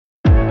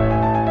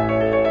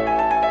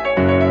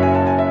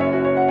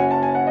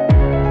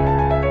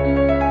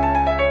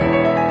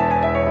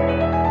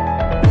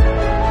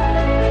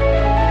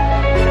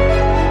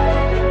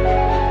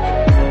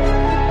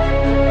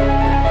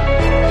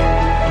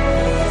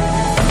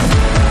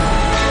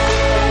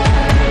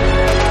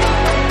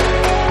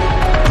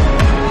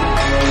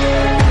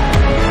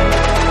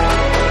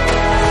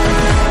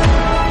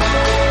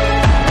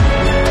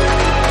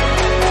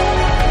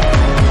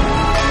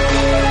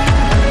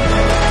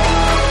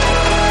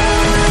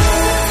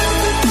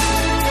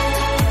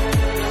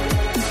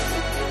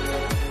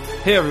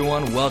Hey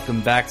everyone,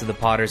 welcome back to the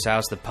Potter's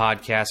House, the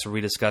podcast where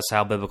we discuss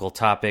how biblical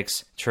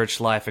topics, church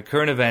life, and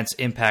current events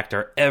impact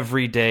our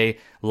everyday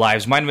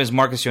lives. My name is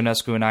Marcus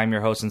Ionescu and I'm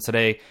your host, and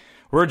today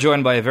we're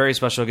joined by a very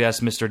special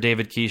guest, Mr.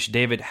 David Keish.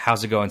 David,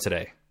 how's it going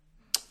today?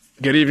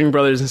 Good evening,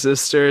 brothers and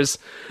sisters.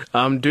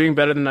 I'm doing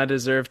better than I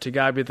deserve. To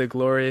God be the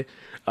glory.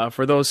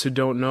 For those who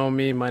don't know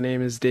me, my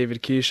name is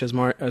David Keish,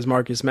 as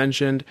Marcus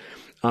mentioned.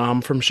 I'm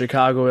from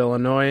Chicago,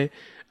 Illinois.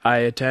 I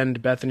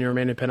attend Bethany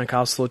Romanian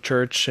Pentecostal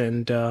Church,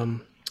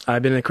 and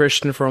I've been a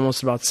Christian for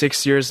almost about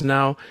 6 years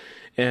now,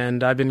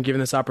 and I've been given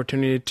this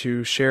opportunity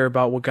to share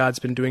about what God's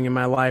been doing in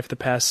my life the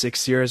past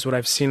 6 years, what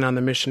I've seen on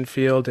the mission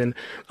field, and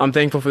I'm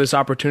thankful for this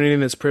opportunity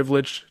and this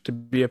privilege to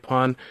be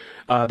upon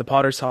the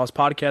Potter's House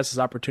podcast, this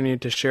opportunity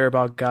to share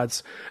about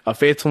God's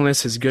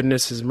faithfulness, His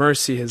goodness, His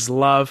mercy, His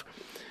love,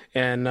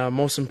 and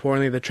most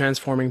importantly, the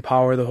transforming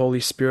power of the Holy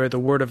Spirit, the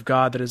Word of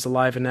God that is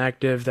alive and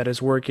active, that is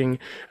working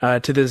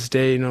to this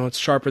day. You know, it's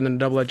sharper than a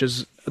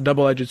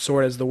double-edged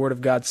sword, as the Word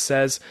of God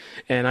says,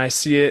 and I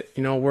see it,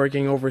 you know,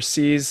 working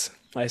overseas.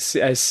 I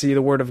see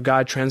the Word of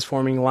God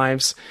transforming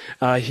lives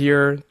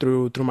here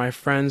through my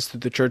friends, through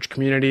the church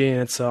community,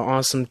 and it's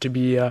awesome to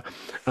be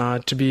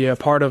a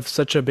part of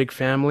such a big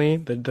family,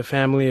 the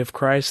family of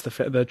Christ,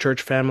 the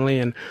church family,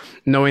 and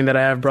knowing that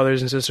I have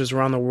brothers and sisters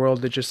around the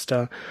world. It's just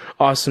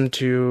awesome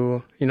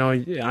to, you know,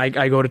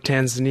 I go to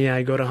Tanzania,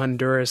 I go to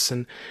Honduras,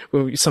 and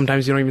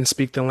sometimes you don't even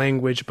speak the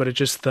language, but it's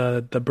just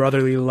the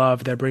brotherly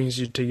love that brings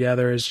you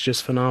together is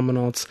just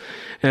phenomenal.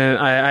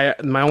 My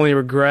only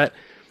regret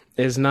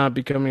is not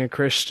becoming a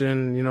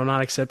Christian, you know,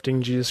 not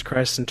accepting Jesus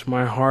Christ into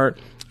my heart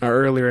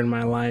earlier in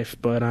my life,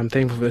 but I'm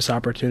thankful for this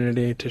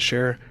opportunity to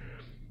share.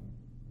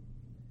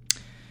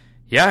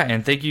 Yeah,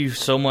 and thank you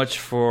so much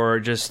for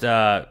just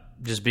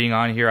being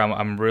on here.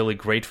 I'm really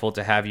grateful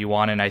to have you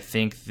on, and I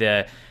think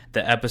that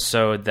the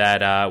episode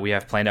that we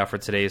have planned out for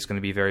today is going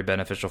to be very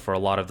beneficial for a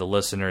lot of the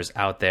listeners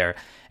out there.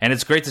 And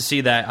it's great to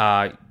see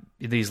that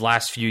these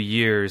last few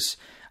years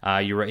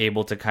you were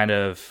able to kind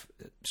of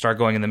start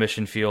going in the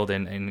mission field,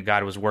 and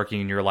God was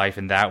working in your life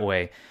in that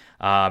way.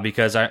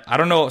 Because I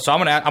don't know, so I'm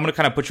gonna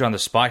kind of put you on the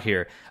spot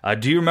here.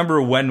 Do you remember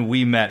when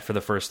we met for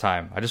the first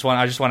time? I just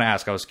want to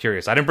ask. I was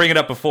curious. I didn't bring it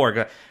up before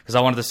because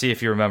I wanted to see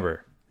if you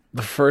remember.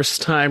 The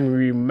first time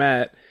we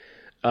met,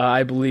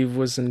 I believe,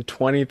 was in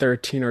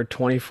 2013 or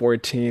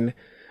 2014.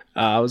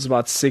 I was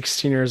about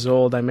 16 years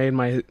old. I made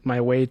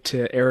my way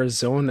to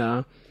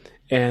Arizona,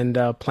 and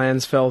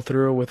plans fell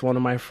through with one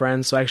of my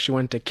friends. So I actually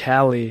went to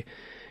Cali.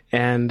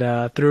 And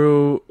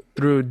through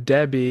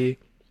Debbie,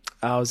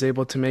 I was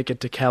able to make it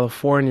to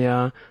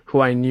California, who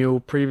I knew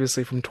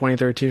previously from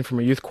 2013 from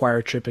a youth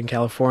choir trip in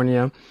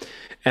California.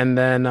 And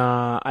then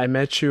I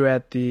met you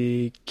at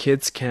the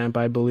kids camp,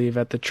 I believe,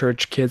 at the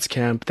church kids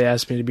camp. They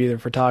asked me to be their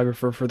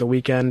photographer for the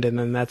weekend, and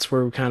then that's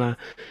where we kind of,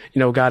 you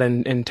know, got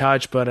in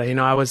touch. But you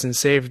know, I wasn't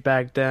saved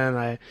back then.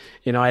 I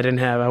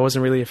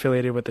wasn't really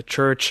affiliated with the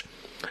church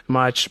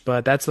much.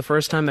 But that's the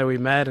first time that we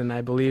met, and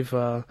I believe.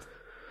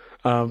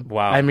 Wow.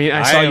 I mean,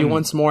 I saw you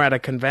once more at a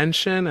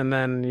convention, and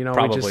then, you know,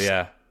 probably,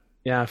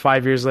 yeah,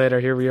 5 years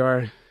later, here we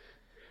are.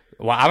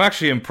 Well, I'm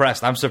actually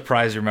impressed. I'm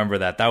surprised you remember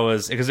that. That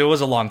was because it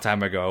was a long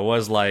time ago. It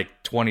was like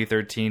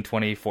 2013,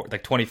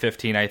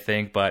 2015, I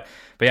think. But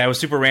yeah, it was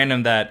super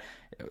random that,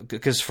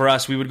 because for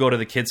us, we would go to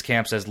the kids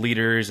camps as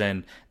leaders,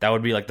 and that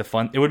would be like the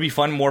fun. It would be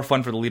more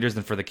fun for the leaders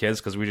than for the kids,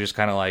 because we just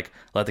kind of like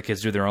let the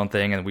kids do their own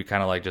thing, and we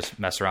kind of like just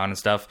mess around and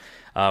stuff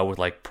with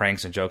like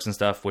pranks and jokes and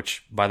stuff.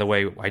 Which, by the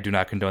way, I do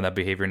not condone that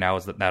behavior now,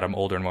 as that I'm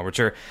older and more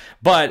mature.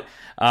 But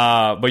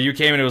you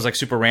came and it was like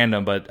super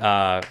random.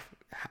 But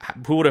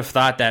who would have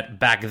thought that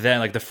back then,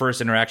 like the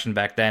first interaction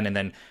back then, and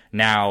then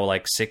now,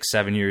 like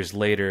 6-7 years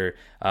later,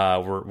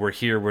 we're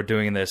here, we're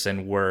doing this,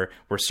 and we're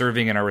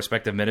serving in our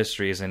respective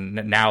ministries, and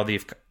now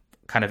they've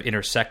kind of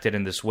intersected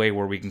in this way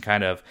where we can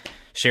kind of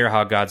share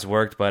how God's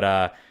worked.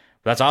 But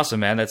that's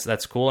awesome, man.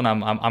 That's cool, and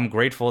I'm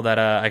grateful that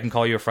I can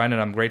call you a friend,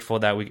 and I'm grateful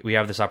that we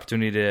have this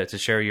opportunity to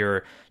share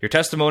your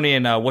testimony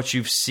and what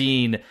you've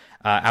seen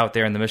out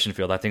there in the mission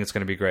field. I think it's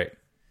going to be great.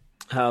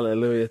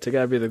 Hallelujah. To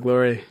God be the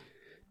glory.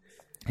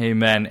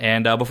 Amen.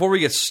 And before we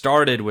get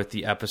started with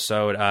the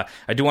episode,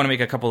 I do want to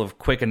make a couple of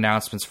quick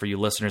announcements for you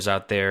listeners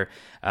out there.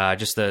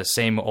 Just the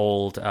same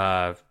old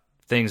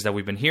things that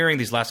we've been hearing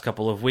these last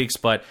couple of weeks,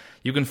 but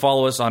you can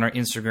follow us on our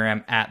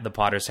Instagram at The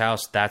Potter's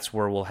House. That's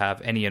where we'll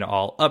have any and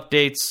all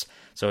updates,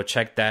 so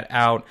check that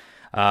out.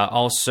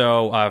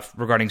 Also,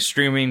 regarding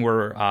streaming,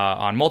 we're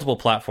on multiple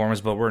platforms,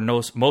 but we're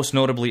most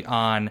notably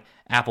on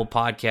Apple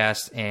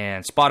Podcasts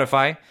and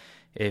Spotify,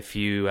 if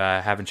you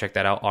haven't checked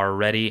that out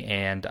already.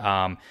 And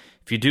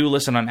if you do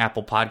listen on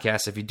Apple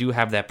Podcasts, if you do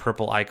have that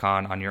purple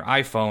icon on your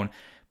iPhone,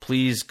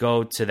 please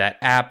go to that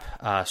app,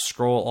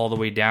 scroll all the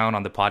way down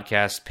on the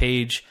podcast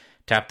page,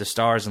 tap the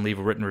stars, and leave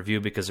a written review,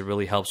 because it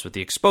really helps with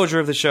the exposure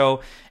of the show.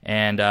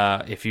 And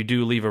if you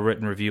do leave a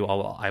written review,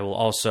 I will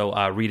also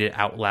read it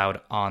out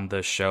loud on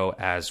the show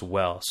as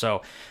well.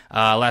 So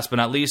last but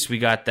not least, we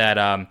got that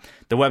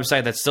the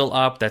website that's still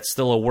up. That's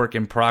still a work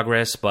in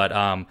progress, but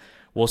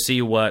we'll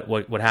see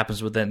what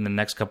happens with it in the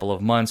next couple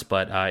of months.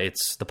 But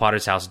it's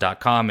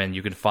thepottershouse.com, and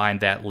you can find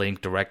that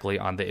link directly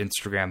on the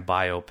Instagram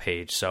bio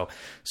page. So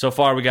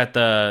far we got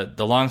the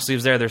long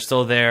sleeves there; they're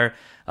still there.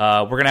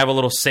 We're gonna have a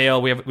little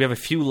sale. We have a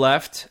few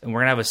left, and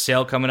we're gonna have a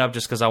sale coming up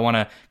just because I want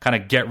to kind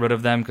of get rid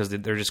of them because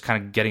they're just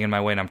kind of getting in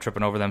my way and I'm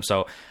tripping over them.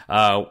 So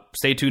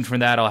stay tuned for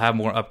that. I'll have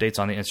more updates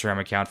on the Instagram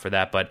account for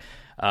that. But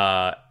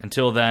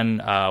until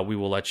then, we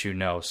will let you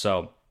know.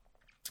 So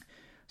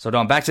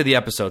Don, back to the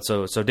episode.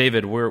 So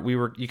David,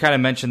 you kind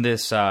of mentioned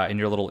this in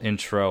your little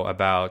intro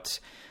about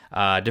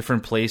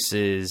different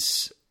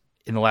places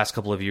in the last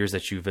couple of years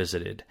that you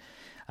visited.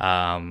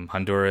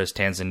 Honduras,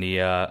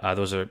 Tanzania.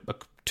 Those are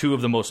two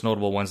of the most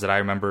notable ones that I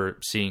remember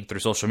seeing through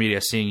social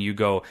media, seeing you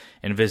go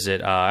and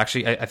visit.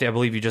 Actually, I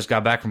believe you just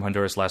got back from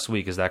Honduras last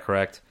week. Is that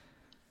correct?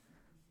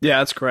 Yeah,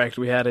 that's correct.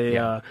 We had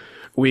a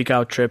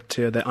week-out trip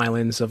to the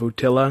islands of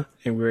Utila,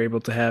 and we were able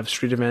to have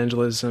street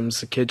evangelism,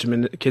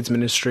 kids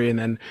ministry, and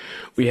then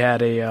we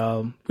had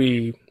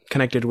we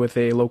connected with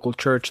a local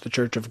church, the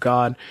Church of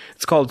God.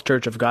 It's called the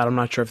Church of God. I'm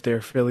not sure if they're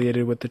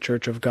affiliated with the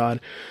Church of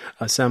God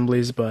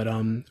assemblies, but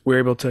we were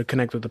able to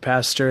connect with the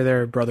pastor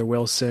there, Brother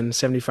Wilson,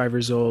 75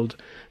 years old,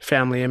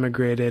 family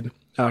immigrated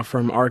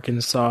from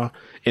Arkansas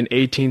in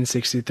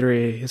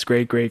 1863. His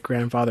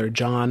great-great-grandfather,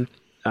 John,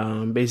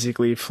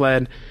 basically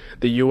fled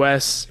the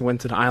U.S.,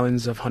 went to the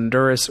islands of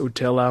Honduras,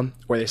 Utila,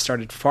 where they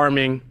started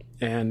farming.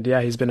 And yeah,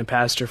 he's been a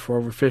pastor for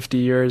over 50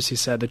 years. He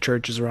said the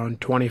church is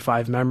around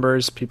 25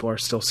 members. People are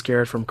still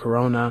scared from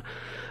Corona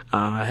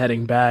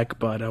heading back.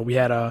 But we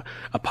had a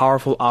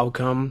powerful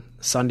outcome.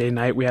 Sunday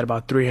night, we had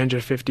about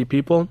 350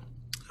 people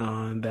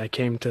that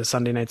came to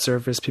Sunday night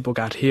service. People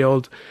got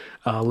healed.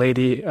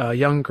 A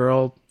young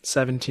girl,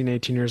 17,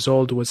 18 years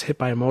old, was hit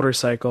by a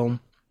motorcycle.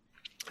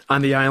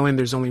 On the island,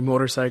 there's only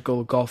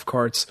motorcycle, golf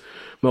carts,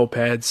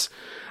 mopeds,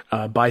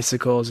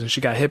 bicycles, and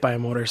she got hit by a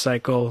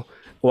motorcycle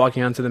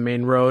walking onto the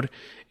main road,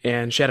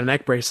 and she had a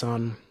neck brace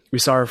on. We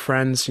saw her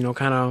friends,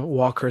 kind of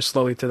walk her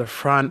slowly to the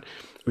front.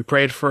 We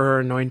prayed for her,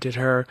 anointed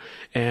her,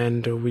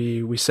 and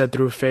we said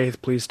through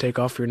faith, please take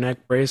off your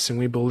neck brace. And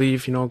we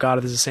believe,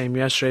 God is the same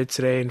yesterday,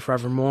 today, and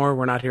forevermore.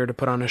 We're not here to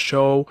put on a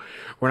show.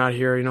 We're not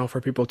here,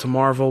 for people to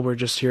marvel. We're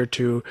just here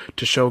to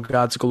show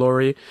God's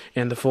glory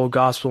and the full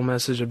gospel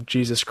message of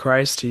Jesus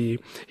Christ. He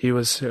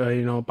was,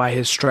 by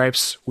his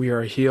stripes we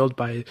are healed.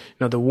 By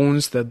the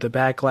wounds, the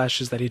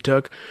backlashes that he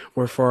took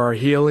were for our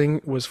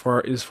healing. Is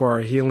for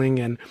our healing.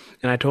 And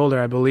I told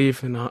her I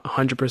believe in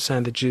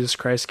 100% that Jesus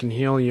Christ can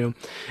heal you.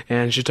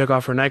 And she took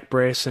off her neck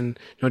brace and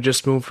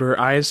just moved her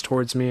eyes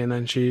towards me, and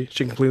then she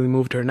completely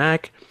moved her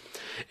neck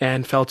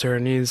and fell to her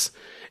knees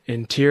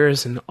in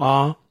tears and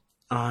awe.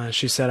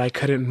 She said, I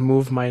couldn't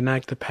move my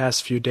neck the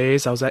past few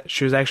days.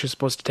 She was actually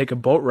supposed to take a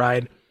boat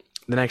ride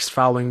the next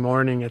following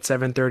morning at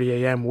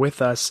 7:30 a.m.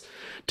 with us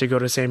to go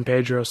to San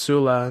Pedro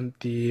Sula,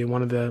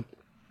 one of the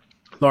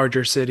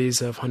larger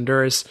cities of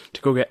Honduras,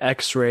 to go get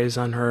x-rays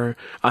on her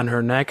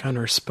neck, on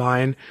her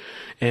spine.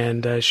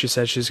 And she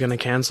said she's going to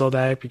cancel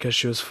that because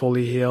she was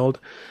fully healed.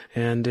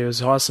 And it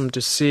was awesome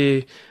to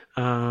see,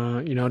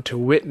 to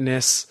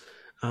witness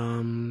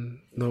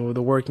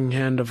the working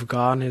hand of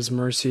God, his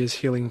mercy, his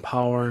healing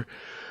power,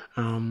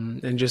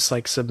 and just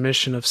like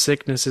submission of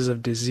sicknesses,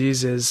 of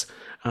diseases,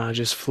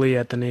 just flee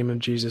at the name of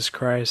Jesus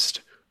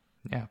Christ.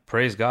 Yeah,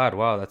 praise God.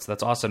 Wow,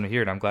 that's awesome to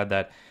hear. And I'm glad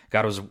that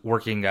God was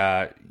working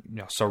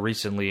so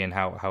recently, and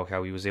how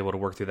he was able to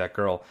work through that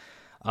girl.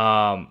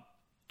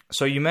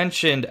 So you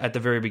mentioned at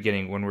the very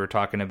beginning when we were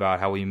talking about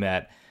how we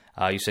met,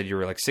 you said you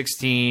were like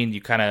 16,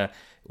 you kind of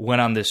went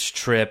on this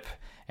trip,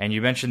 and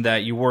you mentioned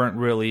that you weren't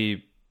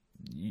really,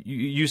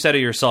 you said it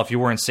yourself, you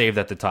weren't saved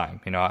at the time.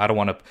 I don't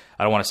want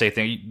to say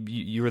things.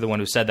 You were the one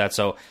who said that.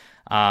 So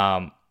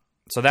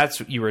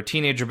you were a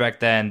teenager back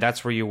then.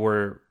 That's where you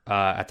were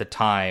at the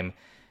time.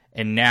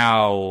 And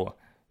now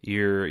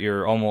you're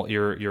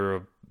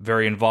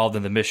very involved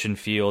in the mission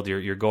field.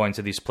 You're going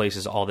to these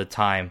places all the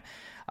time.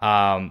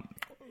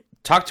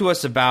 Talk to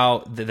us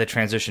about the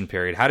transition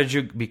period. How did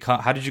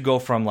you go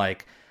from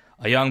like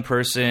a young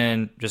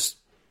person just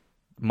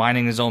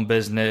minding his own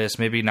business,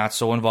 maybe not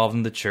so involved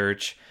in the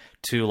church,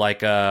 to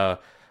like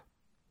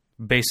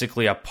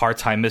basically a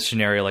part-time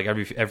missionary, like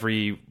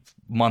every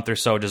month or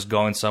so, just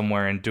going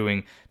somewhere and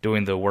doing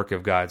the work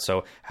of God.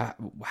 So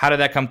how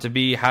did that come to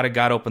be? How did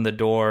God open the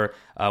door?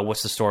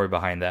 What's the story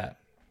behind that?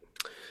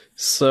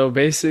 So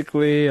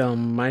basically,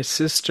 my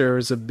sister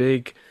is a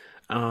big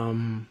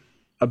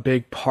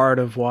part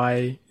of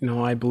why,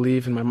 I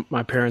believe in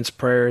my parents'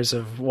 prayers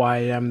of why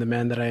I am the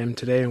man that I am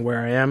today and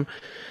where I am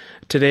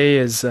today.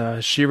 Is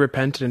she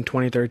repented in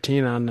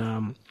 2013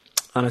 on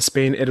a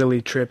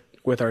Spain-Italy trip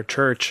with our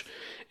church.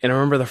 And I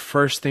remember the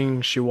first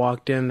thing she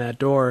walked in that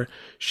door,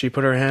 she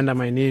put her hand on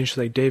my knee and she's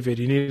like, David,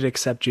 you need to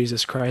accept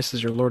Jesus Christ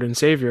as your Lord and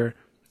Savior.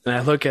 And I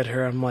look at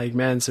her, I'm like,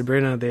 man,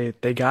 Sabrina,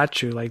 they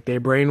got you. Like, they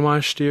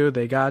brainwashed you.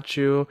 They got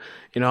you.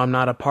 I'm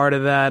not a part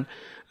of that.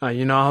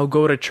 I'll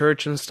go to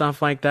church and stuff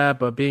like that,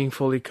 but being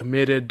fully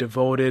committed,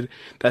 devoted,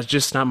 that's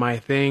just not my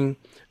thing.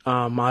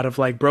 Out of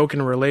like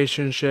broken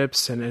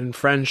relationships and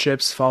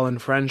friendships, fallen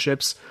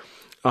friendships,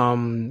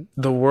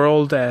 The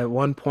world at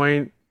one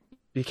point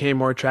became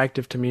more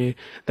attractive to me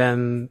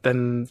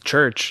than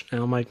church.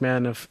 And I'm like,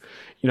 man, if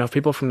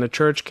people from the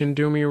church can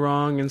do me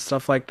wrong and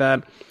stuff like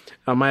that,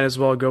 I might as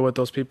well go with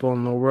those people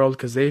in the world,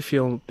 because they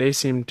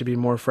seem to be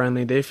more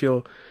friendly.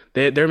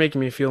 They're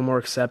making me feel more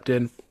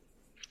accepted.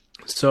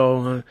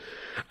 So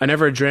I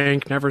never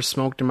drank, never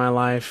smoked in my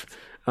life,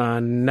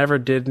 never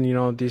did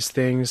these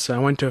things. I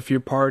went to a few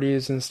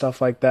parties and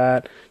stuff like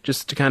that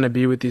just to kind of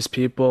be with these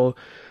people.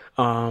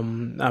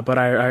 But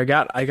I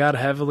got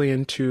heavily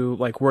into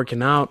like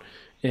working out,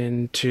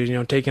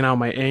 into taking out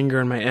my anger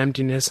and my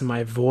emptiness and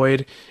my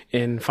void,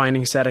 and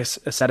finding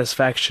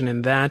satisfaction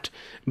in that.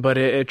 But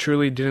it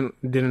truly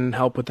didn't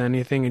help with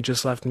anything. It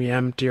just left me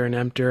emptier and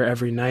emptier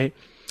every night.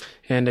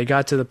 And it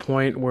got to the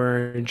point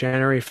where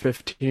January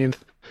 15th,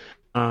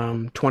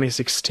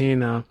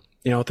 2016,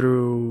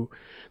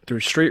 through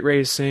street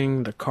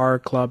racing, the car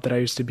club that I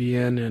used to be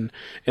in, and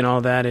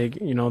all that,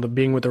 the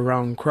being with the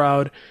wrong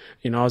crowd,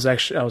 I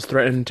was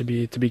threatened to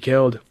be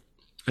killed.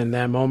 And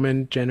that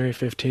moment, January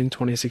 15,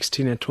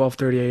 2016, at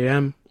 12:30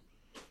 a.m.,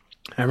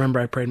 I remember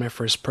I prayed my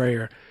first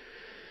prayer.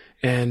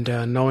 And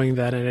knowing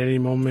that at any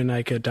moment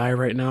I could die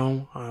right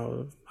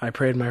now, I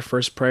prayed my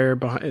first prayer,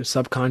 a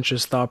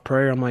subconscious thought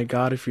prayer. I'm like,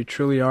 God, if you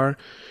truly are,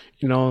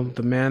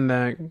 the man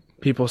that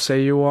people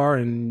say you are,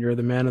 and you're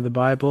the man of the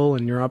Bible,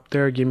 and you're up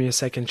there, give me a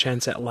second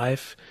chance at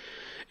life,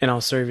 and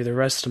I'll serve you the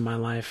rest of my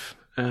life.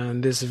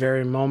 And this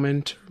very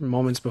moments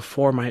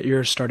before, my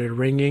ears started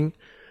ringing.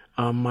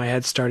 My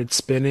head started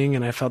spinning,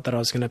 and I felt that I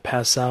was going to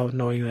pass out,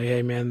 knowing that,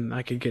 hey, man,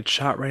 I could get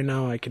shot right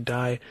now. I could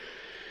die.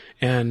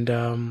 And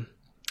I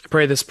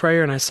prayed this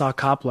prayer, and I saw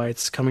cop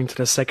lights coming to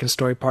the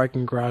second-story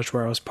parking garage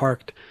where I was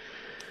parked.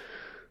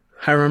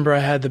 I remember I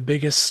had the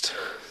biggest,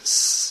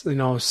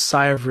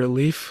 sigh of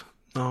relief.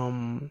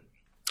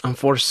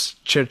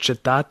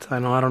 Unfortunat. I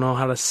don't know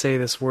how to say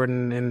this word,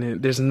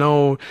 and there's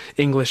no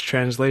English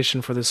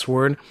translation for this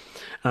word.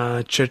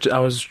 I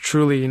was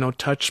truly,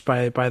 touched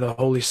by the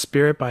Holy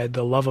Spirit, by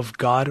the love of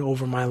God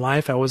over my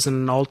life. I wasn't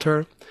in an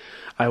altar.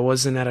 I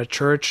wasn't at a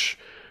church.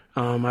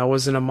 I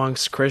wasn't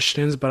amongst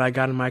Christians, but I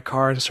got in my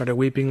car and started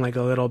weeping like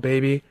a little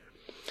baby,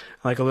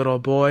 like a little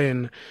boy,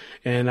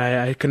 and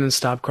I couldn't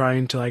stop crying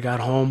until I got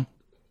home.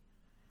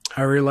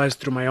 I realized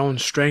through my own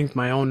strength,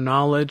 my own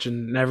knowledge,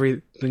 and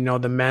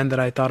the man that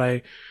I thought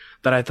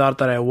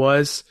I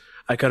was,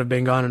 I could have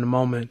been gone in a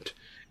moment.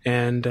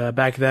 And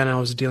back then I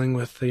was dealing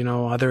with,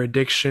 other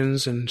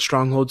addictions and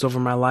strongholds over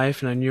my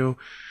life, and I knew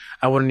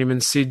I wouldn't even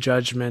see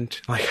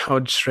judgment. Like, I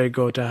would straight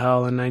go to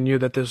hell. And I knew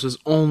that this was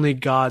only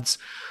God's,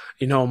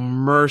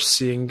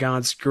 mercy and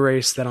God's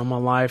grace that I'm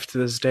alive to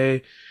this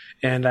day.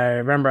 And I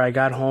remember I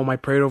got home, I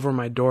prayed over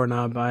my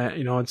doorknob.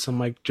 I'm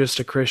like just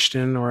a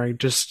Christian, or I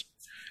just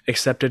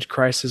accepted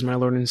Christ as my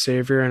Lord and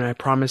Savior. And I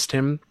promised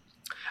him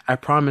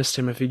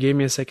if he gave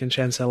me a second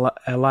chance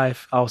at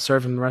life, I'll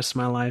serve him the rest of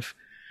my life.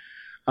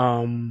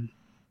 That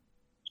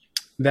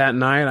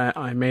night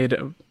I made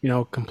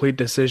complete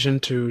decision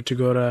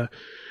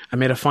I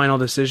made a final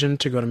decision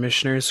to go to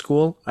missionary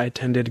school. I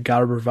attended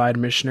God Provide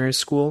Missionary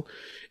School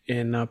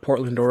in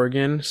Portland,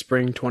 Oregon,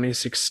 spring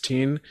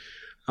 2016.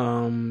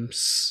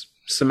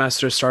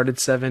 Semester started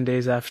 7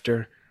 days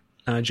after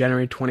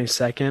January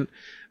 22nd.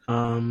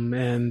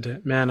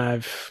 And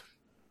man,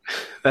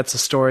 that's a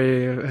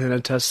story and a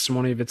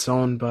testimony of its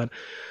own, but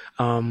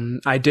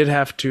I did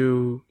have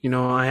to,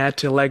 I had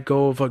to let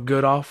go of a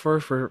good offer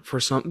for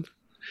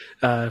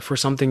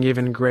something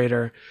even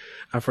greater.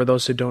 For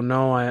those who don't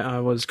know, I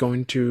was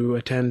going to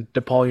attend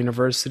DePaul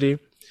University,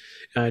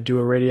 do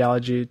a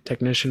radiology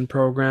technician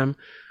program.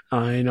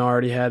 I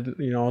already had,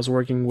 I was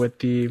working with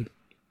the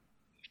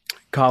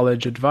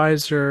college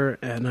advisor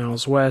at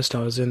Niles West. I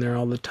was in there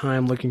all the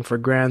time looking for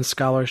grant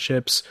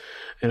scholarships,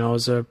 and I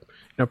was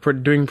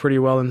doing pretty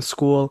well in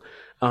school.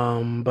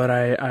 But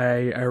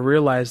I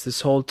realized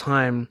this whole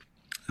time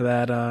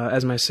that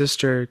as my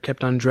sister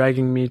kept on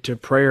dragging me to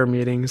prayer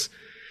meetings,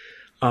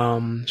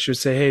 she would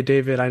say, "Hey,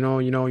 David, I know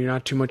you're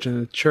not too much in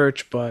the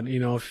church, but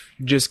if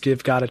you just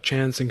give God a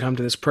chance and come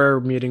to this prayer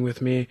meeting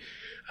with me,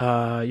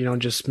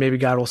 just maybe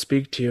God will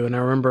speak to you." And I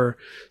remember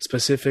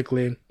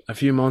specifically a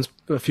few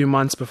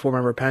months before my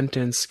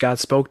repentance, God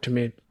spoke to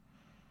me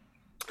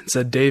and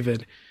said,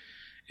 "David,"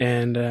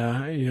 and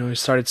he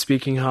started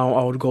speaking how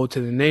I would go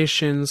to the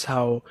nations,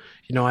 how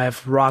I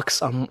have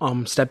rocks,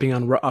 I'm stepping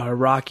on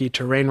rocky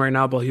terrain right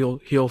now, but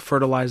he'll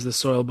fertilize the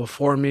soil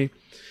before me,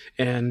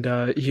 and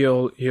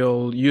he'll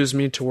use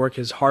me to work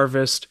his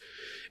harvest.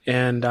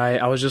 And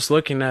I was just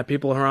looking at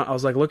people around. I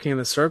was like looking in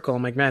the circle.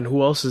 I'm like, man,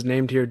 who else is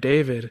named here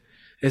David?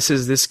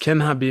 This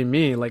cannot be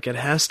me. Like, it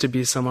has to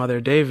be some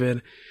other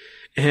David.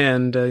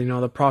 And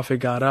the prophet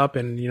got up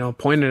and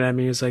pointed at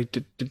me. He's like,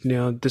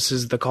 this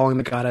is the calling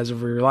that God has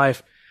over your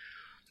life.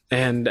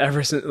 And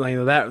ever since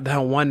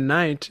that one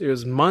night, it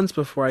was months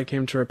before I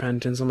came to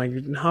repentance. I'm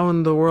like, how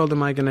in the world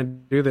am I gonna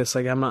do this?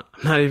 Like, I'm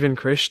not even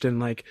Christian.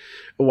 Like,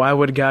 why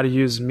would God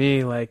use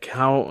me? Like,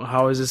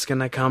 how is this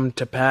gonna come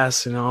to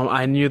pass?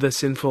 I knew the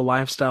sinful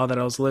lifestyle that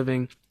I was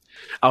living.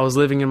 I was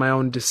living in my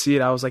own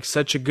deceit. I was like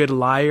such a good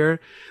liar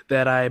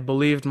that I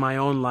believed my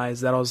own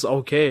lies, that I was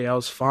okay, I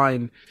was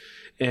fine.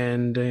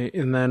 And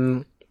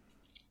then,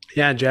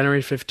 yeah,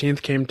 January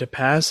 15th came to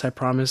pass. I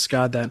promised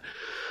God that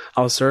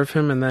I'll serve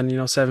him. And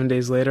then, 7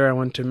 days later, I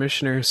went to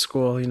missionary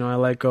school. I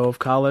let go of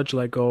college,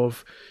 let go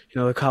of,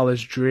 the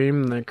college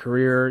dream, the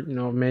career,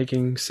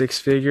 making six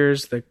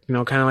figures, kind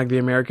of like the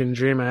American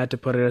dream. I had to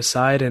put it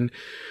aside. And,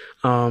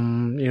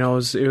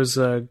 it was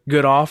a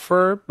good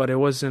offer, but it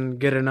wasn't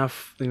good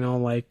enough,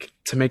 like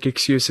to make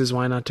excuses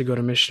why not to go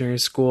to missionary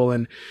school.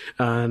 And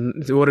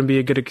it wouldn't be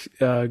a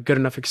good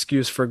enough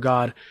excuse for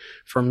God,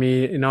 for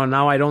me.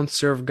 Now I don't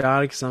serve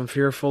God because I'm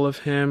fearful of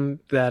him,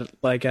 that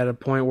like at a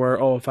point where,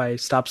 if I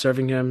stop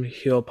serving him,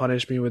 he'll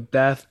punish me with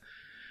death,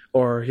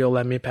 or he'll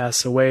let me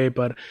pass away.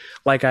 But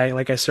like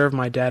I serve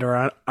my dad, or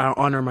I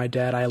honor my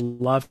dad, I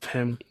love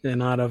him,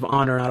 and out of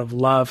honor, out of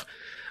love,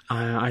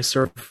 I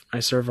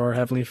serve our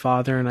Heavenly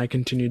Father, and I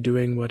continue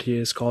doing what he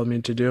has called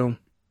me to do.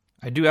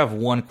 I do have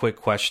one quick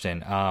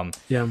question.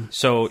 Yeah.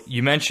 So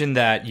you mentioned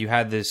that you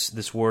had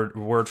this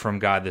word from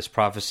God, this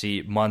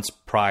prophecy months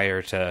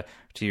prior to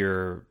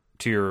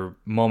your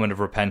moment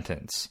of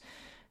repentance.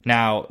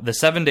 Now, the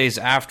 7 days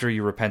after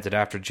you repented,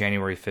 after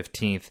January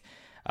 15th,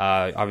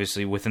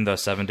 obviously within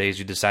those 7 days,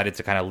 you decided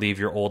to kind of leave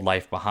your old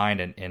life behind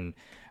and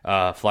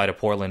fly to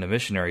Portland to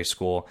missionary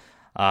school.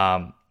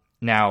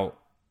 Now,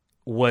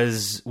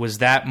 was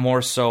that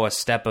more so a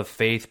step of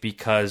faith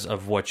because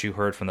of what you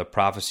heard from the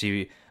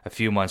prophecy a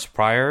few months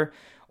prior,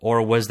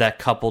 or was that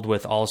coupled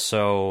with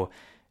also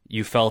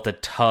you felt a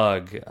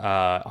tug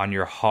on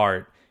your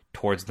heart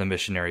towards the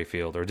missionary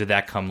field, or did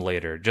that come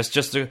later? Just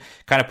to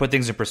kind of put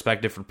things in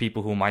perspective for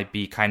people who might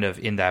be kind of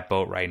in that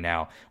boat right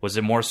now. Was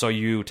it more so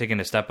you taking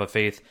a step of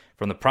faith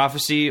from the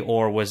prophecy,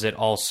 or was it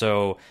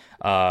also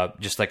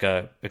just like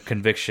a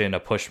conviction, a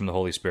push from the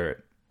Holy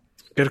Spirit?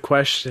 Good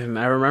question.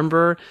 I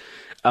remember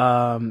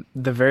the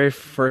very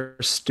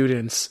first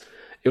students.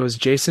 It was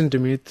Jason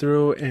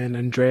Dumitru and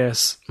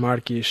Andreas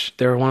Markish.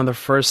 They were one of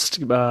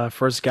the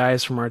first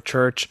guys from our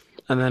church,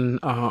 and then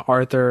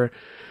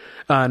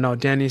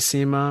Danny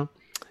Sima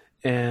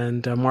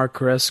and Mark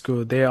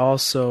Korescu. They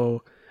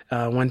also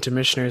went to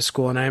missionary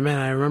school, and I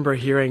remember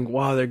hearing,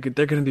 wow, they're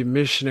going to be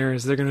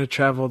missionaries. They're going to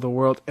travel the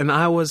world, and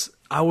I was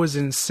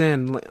in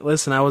sin.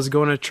 Listen, I was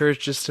going to church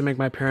just to make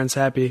my parents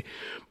happy,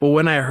 but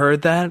when I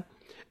heard that,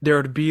 there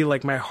would be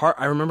like my heart.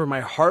 I remember my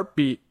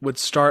heartbeat would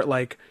start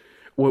like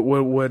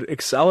would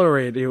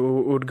accelerate. It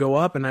would go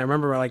up, and I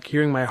remember like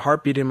hearing my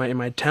heartbeat in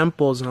my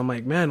temples, and I'm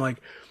like, man, like,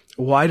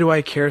 why do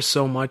I care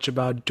so much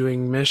about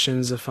doing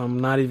missions if I'm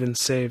not even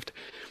saved?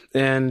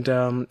 And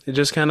it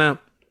just kind of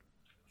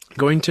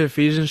going to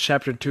Ephesians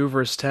chapter 2,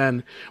 verse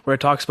 10, where it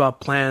talks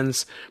about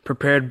plans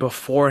prepared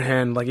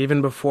beforehand, like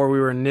even before we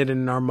were knit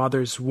in our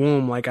mother's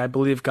womb. Like, I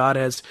believe God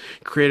has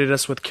created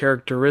us with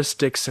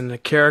characteristics and a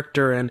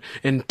character and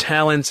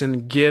talents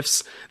and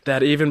gifts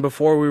that even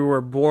before we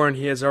were born,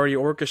 he has already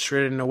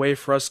orchestrated in a way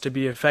for us to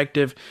be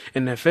effective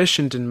and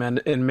efficient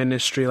in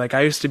ministry. Like,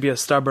 I used to be a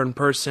stubborn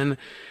person,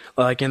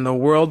 like in the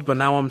world, but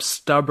now I'm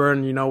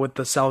stubborn, with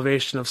the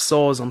salvation of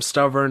souls. I'm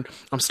stubborn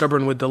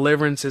with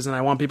deliverances, and I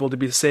want people to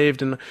be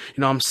saved. And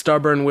I'm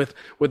stubborn with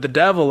the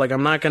devil. Like,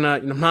 I'm not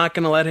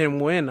gonna let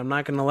him win. I'm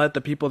not gonna let the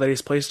people that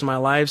he's placed in my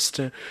life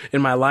to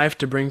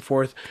bring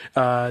forth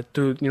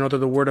through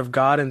the word of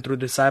God and through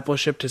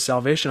discipleship to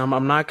salvation.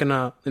 I'm not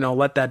gonna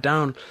let that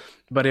down.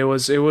 But it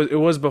was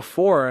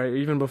before,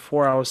 even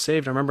before I was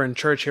saved. I remember in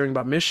church hearing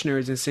about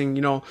missionaries and seeing,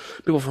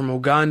 people from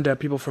Uganda,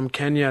 people from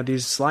Kenya,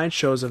 these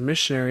slideshows of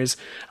missionaries.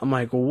 I'm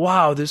like,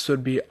 wow, this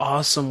would be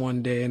awesome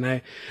one day. And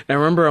I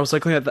remember I was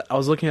looking at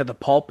the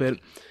pulpit.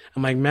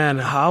 I'm like, man,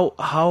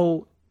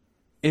 how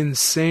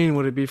insane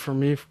would it be for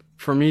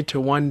me to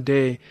one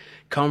day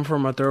come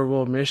from a third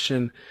world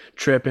mission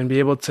trip and be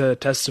able to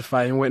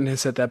testify and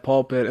witness at that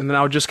pulpit. And then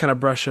I would just kind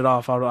of brush it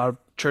off. Our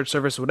church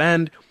service would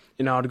end.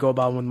 I'd go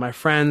about with my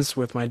friends,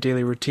 with my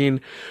daily routine.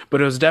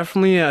 But it was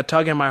definitely a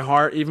tug at my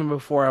heart even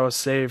before I was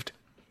saved.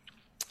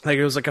 Like,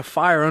 it was like a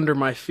fire under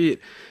my feet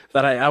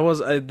that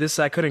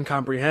I couldn't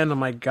comprehend. I'm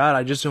like, God,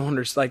 I just don't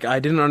understand. Like, I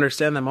didn't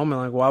understand that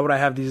moment. Like, why would I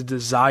have these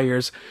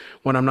desires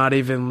when I'm not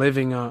even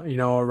living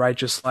a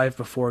righteous life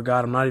before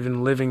God? I'm not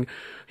even living,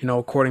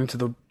 according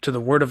to the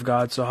word of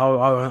God. So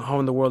how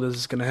in the world is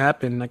this going to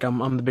happen? Like,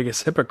 I'm the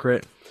biggest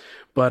hypocrite.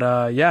 But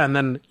and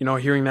then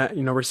hearing that,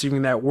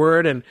 receiving that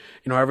word, and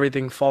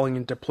everything falling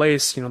into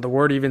place. The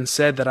word even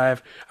said that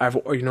I've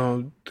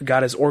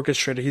God has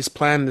orchestrated, he's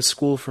planned this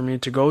school for me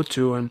to go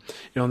to, and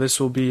this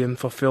will be in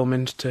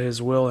fulfillment to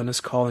his will and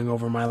his calling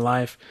over my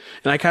life.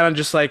 And I kind of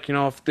just like,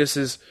 if this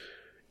is,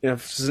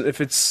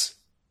 if it's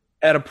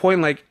at a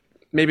point like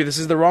maybe this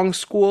is the wrong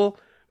school,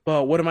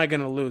 but what am I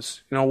going to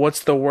lose?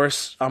 What's the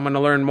worst? I'm going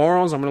to learn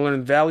morals. I'm going to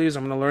learn values.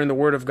 I'm going to learn the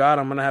word of God.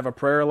 I'm going to have a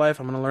prayer life.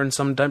 I'm going to learn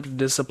some type of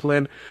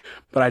discipline.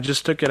 But I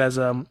just took it as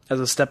a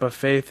step of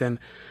faith. And,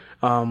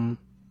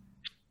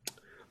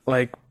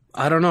 like,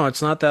 I don't know.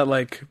 It's not that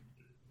like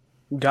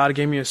God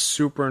gave me a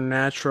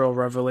supernatural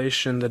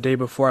revelation the day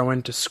before I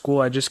went to school.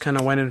 I just kind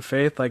of went in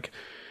faith. Like,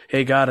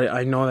 hey God,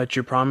 I know that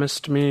you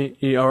promised me,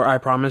 or I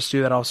promised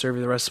you that I'll serve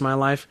you the rest of my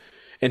life,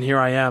 and here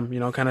I am.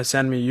 Kind of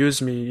send me, use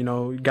me,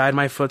 guide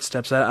my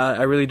footsteps.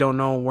 I really don't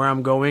know where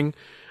I'm going.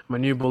 I'm a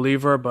new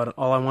believer, but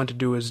all I want to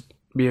do is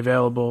be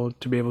available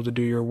to be able to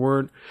do your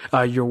work,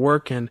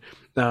 and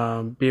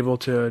be able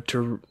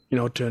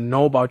to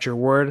know about your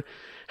word.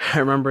 I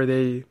remember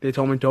they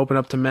told me to open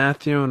up to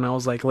Matthew, and I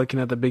was like looking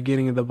at the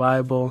beginning of the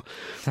Bible.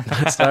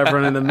 I started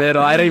running in the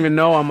middle. I didn't even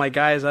know. I'm like,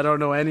 guys, I don't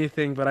know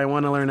anything, but I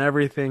want to learn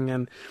everything.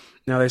 And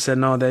they said,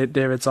 no,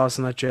 David, it's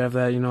awesome that you have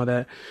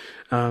that,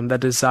 that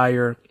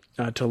desire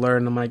to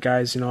learn. I'm like,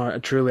 guys,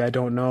 truly, I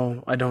don't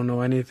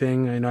know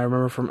anything. I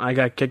remember I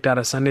got kicked out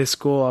of Sunday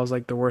school. I was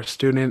like the worst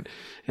student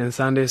in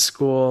Sunday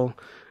school.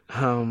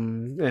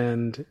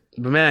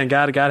 But man,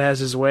 God has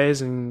His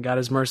ways, and God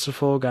is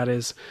merciful. God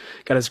is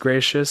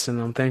gracious, and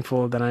I'm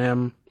thankful that I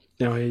am.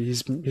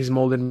 He's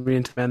molded me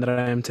into the man that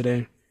I am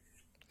today.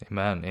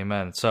 Amen,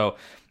 amen. So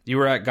you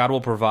were at God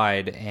Will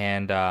Provide,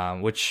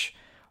 and which,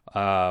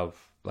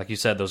 like you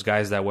said, those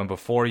guys that went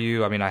before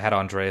you. I mean, I had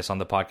Andreas on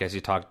the podcast.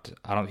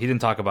 He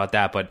didn't talk about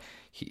that, but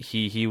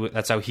he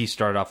that's how he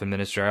started off in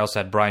ministry. I also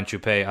had Brian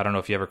Chupe. I don't know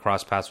if you ever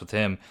crossed paths with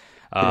him,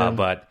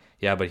 but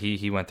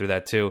he went through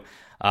that too.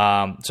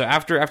 So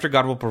after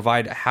God Will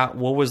Provide,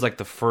 what was like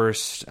the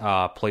first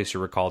place you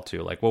were called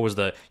to? Like, what was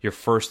your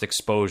first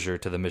exposure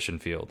to the mission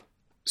field?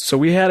 So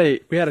we had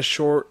a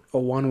short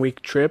 1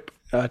 week trip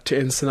to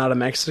Ensenada,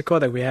 Mexico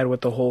that we had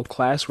with the whole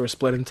class. We were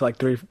split into like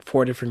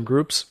 3-4 different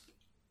groups.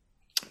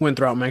 Went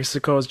throughout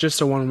Mexico. It was just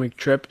a 1 week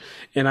trip,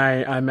 and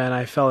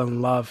I fell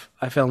in love.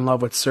 I fell in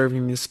love with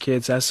serving these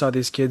kids. I saw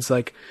these kids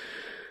like,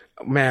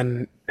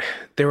 man,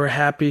 they were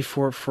happy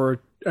for.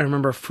 I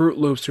remember Fruit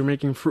Loops. We were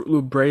making Fruit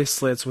Loop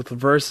bracelets with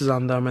verses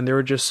on them, and they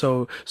were just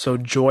so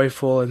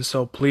joyful and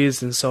so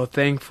pleased and so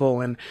thankful,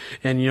 and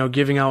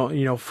giving out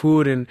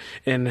food and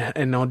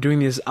doing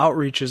these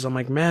outreaches. I'm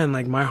like, man,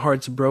 like my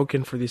heart's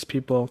broken for these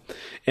people.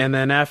 And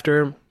then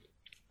after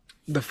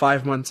the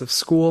 5 months of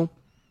school,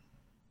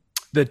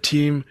 the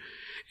team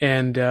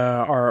and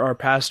our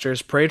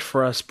pastors prayed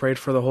for us, prayed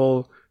for the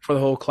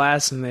whole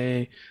class, and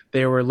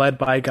they were led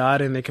by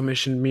God, and they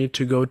commissioned me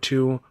to go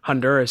to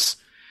Honduras.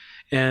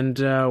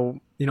 And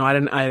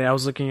I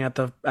was looking at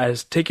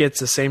as tickets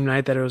the same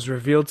night that it was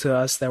revealed to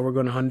us that we're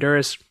going to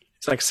Honduras.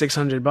 It's like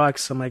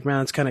 $600. I'm like,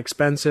 man, it's kind of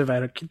expensive. I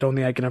don't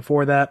think I can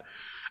afford that.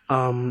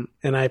 And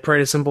I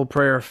prayed a simple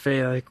prayer of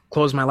faith. I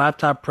closed my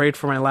laptop, prayed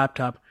for my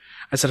laptop.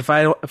 I said,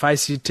 if I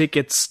see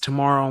tickets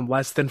tomorrow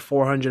less than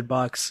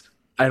 $400,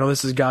 I know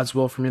this is God's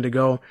will for me to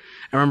go.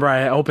 I remember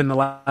I opened the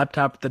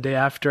laptop the day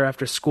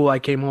after school. I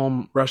came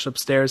home, rushed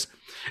upstairs.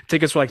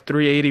 Tickets were like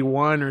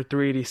 $381 or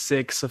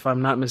 $386, if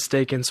I'm not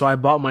mistaken. So I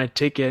bought my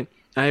ticket.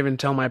 I even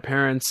tell my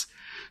parents.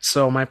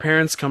 So my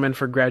parents come in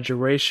for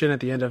graduation at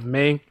the end of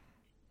May.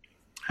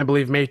 I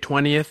believe May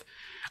 20th.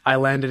 I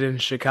landed in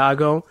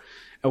Chicago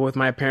with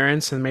my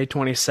parents, and May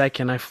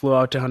 22nd, I flew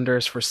out to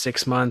Honduras for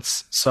 6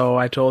 months. So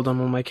I told them,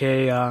 I'm like,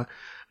 hey,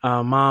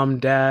 Mom,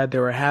 Dad, they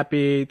were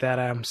happy that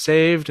I'm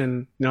saved,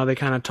 and they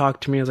kind of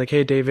talked to me. I was like,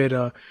 "Hey, David,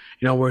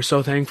 we're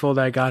so thankful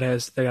that God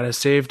has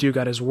saved you.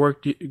 God has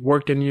worked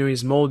in you.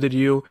 He's molded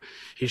you.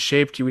 He's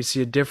shaped you. We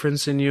see a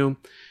difference in you."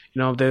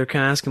 They're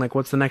kind of asking like,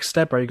 "What's the next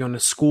step? Are you going to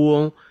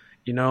school?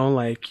 Do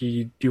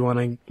you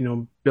want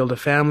to build a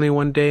family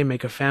one day,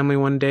 make a family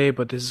one day?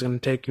 But this is going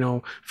to take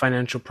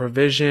financial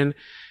provision."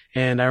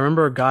 And I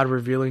remember God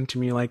revealing to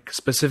me like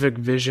specific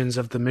visions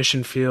of the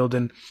mission field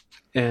and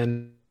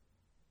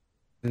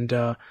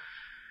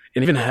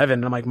even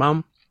heaven. I'm like,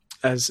 Mom,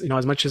 as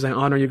much as I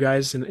honor you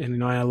guys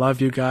and I love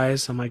you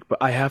guys, I'm like, but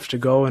I have to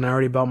go, and I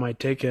already bought my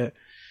ticket.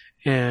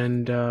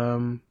 And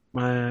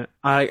I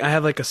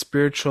have like a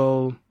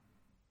spiritual,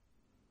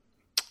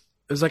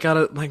 it's like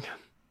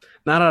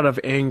not out of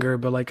anger,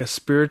 but like a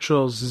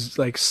spiritual,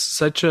 like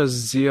such a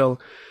zeal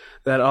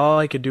that all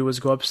I could do was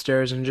go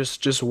upstairs and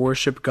just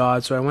worship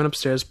God. So I went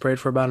upstairs,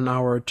 prayed for about an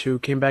hour or two,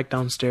 came back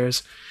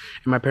downstairs,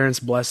 and my parents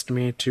blessed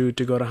me to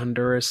go to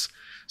Honduras.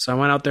 So I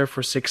went out there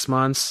for 6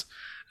 months.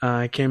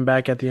 I came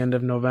back at the end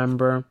of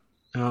November,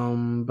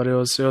 but it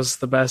was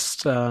the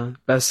best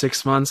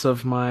 6 months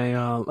of my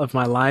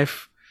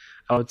life,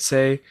 I would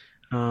say.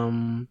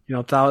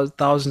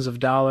 Thousands of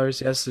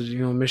dollars. Yes,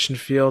 mission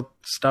field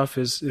stuff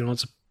is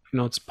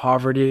it's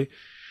poverty.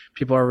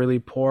 People are really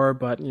poor,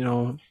 but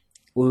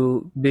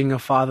being a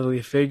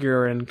fatherly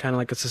figure and kind of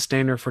like a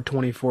sustainer for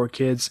 24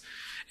 kids,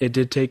 it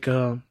did take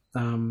a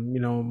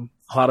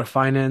lot of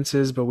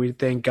finances, but we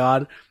thank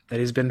God that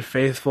He's been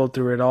faithful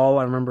through it all.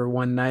 I remember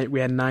one night we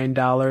had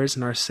 $9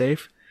 in our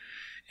safe,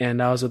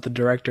 and I was with the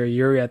director,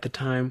 Yuri, at the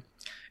time.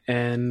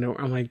 And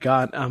I'm like,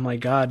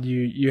 God,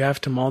 you have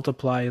to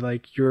multiply.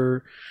 Like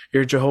you're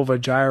Jehovah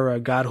Jireh,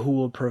 God who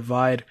will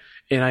provide.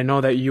 And I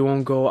know that you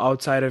won't go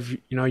outside of,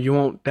 you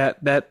won't,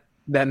 that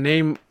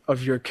name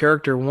of your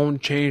character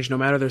won't change no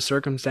matter the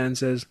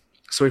circumstances.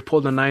 So we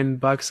pulled the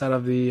 $9 out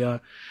of the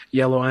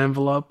yellow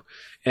envelope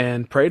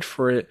and prayed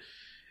for it.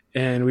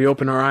 And we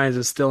opened our eyes,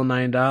 it's still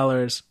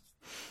 $9.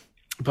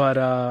 But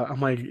I'm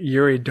like,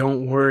 Yuri,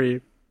 don't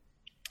worry.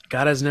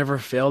 God has never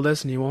failed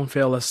us, and He won't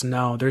fail us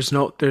now. There's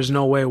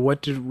no way.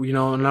 What did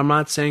And I'm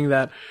not saying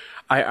that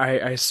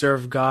I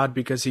serve God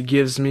because He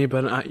gives me,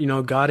 but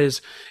God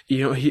is,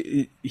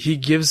 He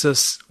gives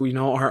us,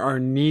 our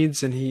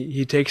needs, and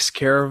He takes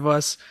care of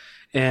us,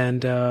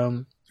 and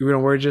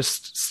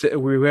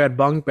we had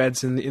bunk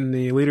beds in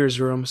the leaders'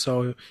 room,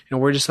 so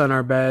we're just on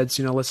our beds,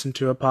 listening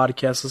to a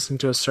podcast, listening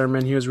to a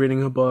sermon. He was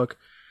reading a book,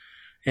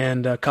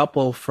 and a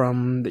couple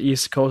from the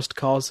East Coast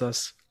calls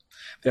us.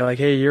 They're like,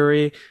 "Hey,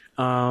 Yuri,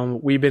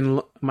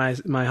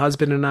 my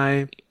husband and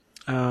I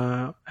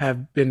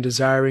have been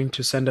desiring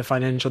to send a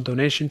financial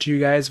donation to you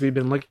guys. We've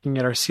been looking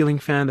at our ceiling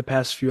fan the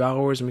past few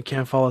hours, and we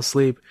can't fall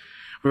asleep.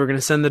 We were going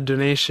to send the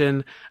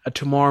donation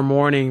tomorrow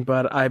morning,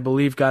 but I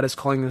believe God is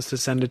calling us to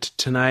send it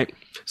tonight."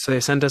 So they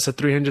sent us a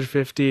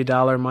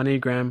 $350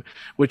 MoneyGram,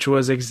 which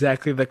was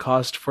exactly the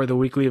cost for the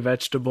weekly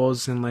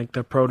vegetables and like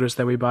the produce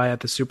that we buy at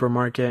the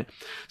supermarket.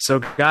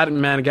 So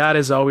God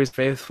is always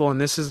faithful,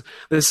 and this is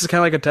kind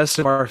of like a test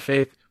of our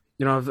faith.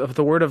 If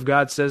the Word of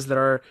God says that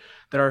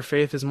our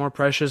faith is more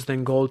precious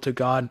than gold to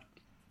God,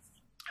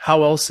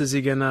 how else is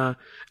He gonna,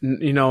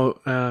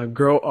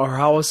 grow, or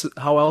how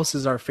else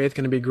is our faith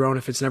gonna be grown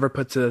if it's never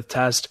put to the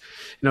test?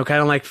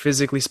 Kind of like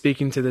physically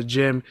speaking to the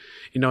gym.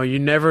 You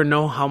never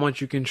know how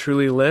much you can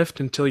truly lift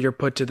until you're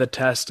put to the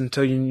test,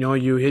 until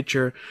you hit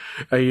your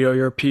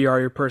PR,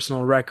 your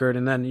personal record,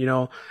 and then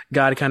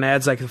God kind of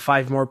adds like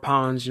 5 more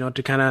pounds,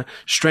 to kind of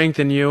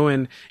strengthen you.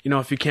 And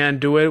if you can't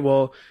do it,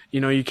 well,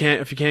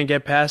 if you can't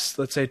get past,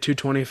 let's say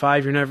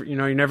 225,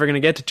 you're never going to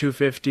get to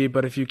 250.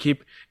 But if you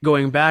keep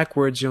going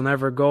backwards, you'll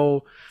never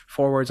go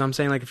forwards. I'm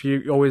saying, like, if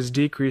you always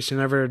decrease, you'll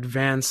never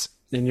advance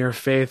in your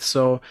faith.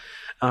 So,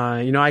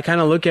 I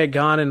kind of look at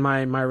God and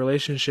my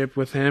relationship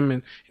with Him,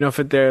 and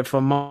if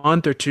a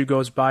month or two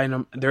goes by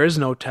and there is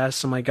no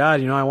test, I'm like,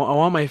 God, I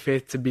want my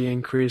faith to be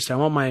increased. I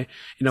want my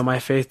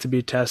faith to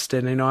be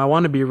tested. I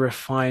want to be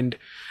refined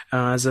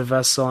as a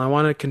vessel. I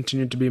want to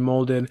continue to be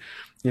molded,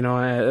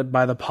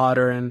 by the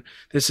potter. And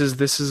this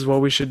is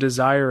what we should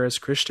desire as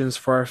Christians,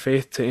 for our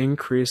faith to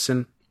increase.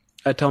 And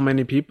I tell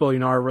many people,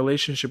 our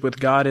relationship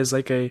with God is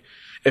like a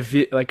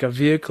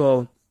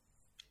vehicle,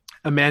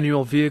 a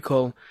manual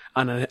vehicle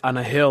on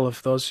a hill.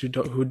 If those who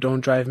don't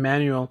drive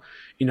manual,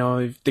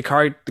 if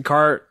the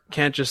car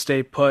can't just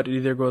stay put. It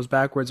either goes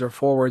backwards or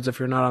forwards if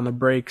you're not on the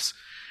brakes.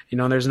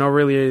 There's no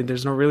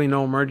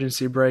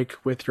emergency brake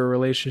with your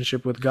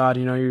relationship with God.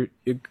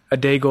 A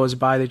day goes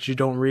by that you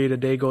don't read, a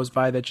day goes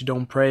by that you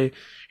don't pray.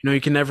 You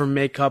can never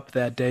make up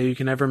that day. You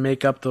can never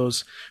make up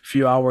those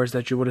few hours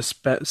that you would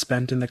have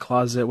spent in the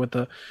closet with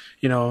in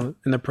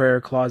the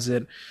prayer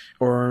closet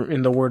or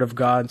in the Word of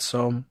God.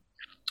 So,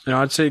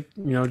 I'd say,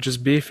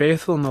 just be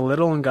faithful in the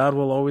little, and God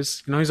will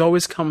always, He's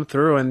always come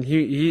through. And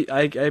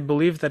I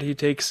believe that He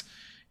takes,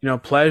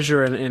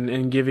 pleasure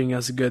in giving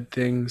us good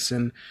things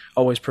and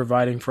always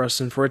providing for us,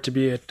 and for it to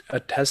be a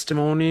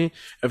testimony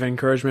of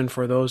encouragement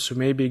for those who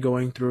may be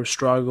going through a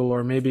struggle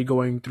or maybe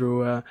going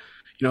through a,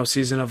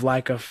 season of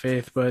lack of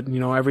faith. But,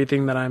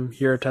 everything that I'm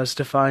here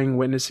testifying,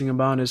 witnessing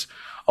about is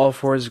all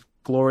for His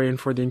glory and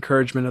for the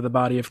encouragement of the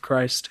body of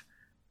Christ.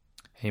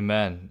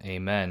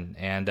 Amen.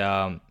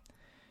 And,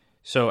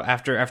 so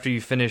after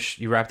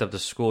you wrapped up the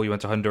school, you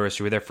went to Honduras.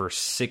 You were there for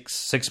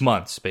six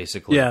months,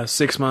 basically. Yeah,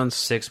 6 months.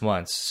 6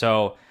 months.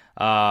 So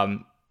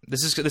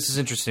this is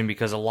interesting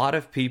because a lot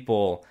of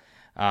people,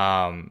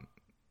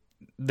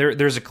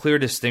 there's a clear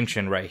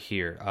distinction right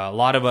here. A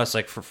lot of us,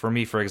 like for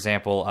me, for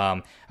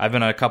example, I've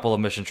been on a couple of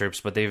mission trips,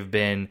 but they've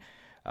been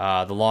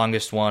the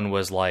longest one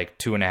was like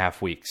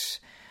 2.5 weeks,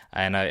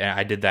 and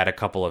I did that a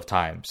couple of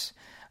times.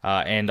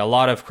 And a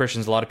lot of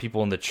Christians, a lot of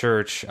people in the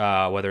church,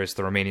 whether it's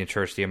the Romanian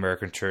church, the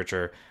American church,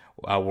 or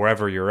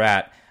wherever you're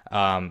at,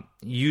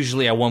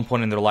 usually at one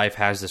point in their life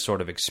has this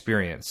sort of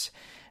experience.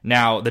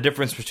 Now, the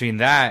difference between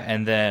that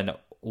and then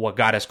what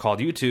God has called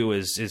you to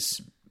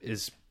is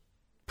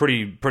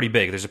pretty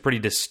big. There's a pretty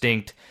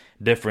distinct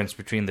difference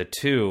between the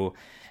two.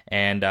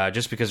 And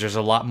just because there's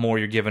a lot more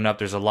you're giving up,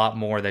 there's a lot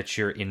more that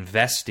you're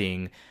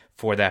investing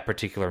for that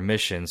particular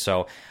mission.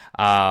 So,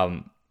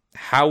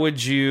 how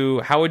would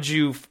you,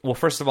 well,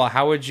 first of all,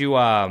 how would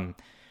you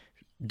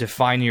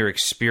define your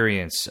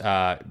experience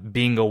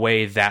being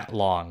away that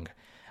long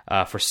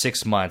for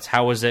 6 months?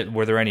 How was it?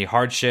 Were there any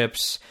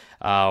hardships?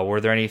 Were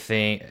there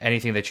anything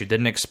that you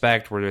didn't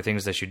expect? Were there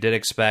things that you did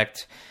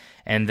expect?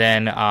 And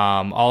then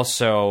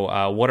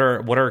also, what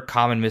are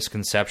common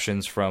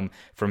misconceptions from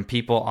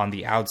people on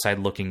the outside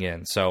looking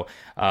in? So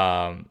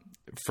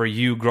for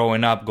you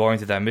growing up, going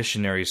to that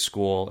missionary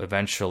school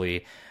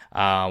eventually,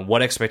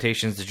 what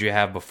expectations did you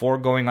have before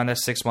going on that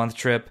 6-month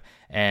trip?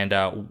 And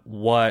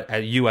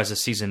what you as a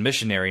seasoned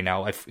missionary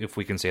now, if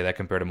we can say that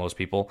compared to most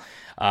people,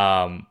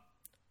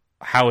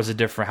 how is it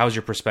different? How is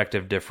your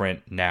perspective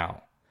different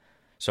now?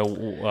 So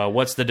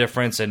what's the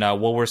difference, and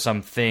what were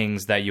some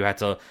things that you had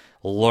to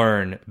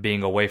learn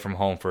being away from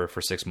home for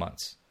 6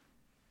 months?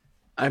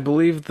 I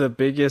believe the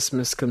biggest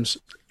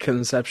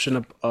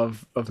misconception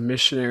of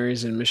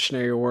missionaries and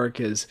missionary work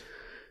is,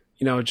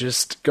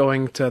 just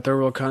going to a third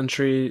world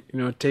country,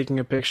 taking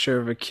a picture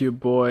of a cute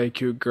boy,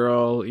 cute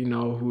girl,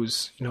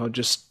 who's,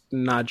 just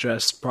not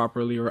dressed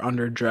properly or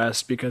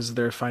underdressed because of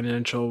their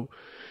financial,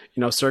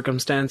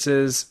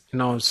 circumstances,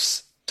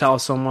 tell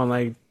someone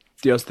like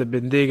Dios te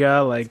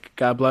bendiga, like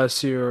God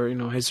bless you, or,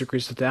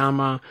 Jesucristo te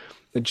ama,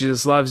 that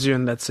Jesus loves you,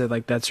 and that's it.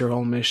 Like, that's your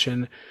whole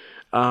mission.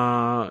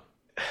 I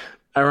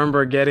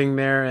remember getting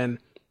there, and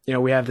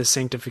we have the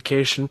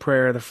sanctification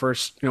prayer. The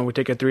first, we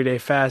take a 3-day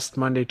fast,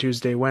 Monday,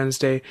 Tuesday,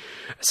 Wednesday,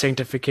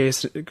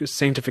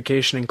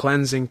 sanctification and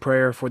cleansing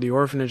prayer for the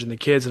orphanage and the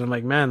kids. And I'm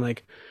like, man,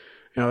 like,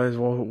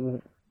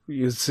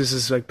 this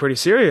is like pretty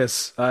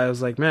serious. I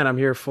was like, man, I'm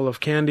here full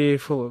of candy,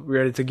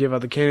 ready to give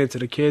out the candy to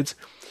the kids.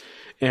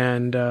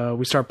 And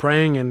we start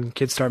praying, and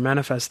kids start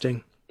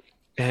manifesting.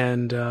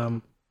 And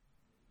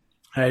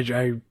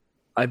I've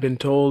been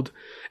told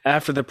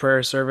after the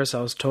prayer service,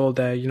 I was told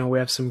that we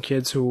have some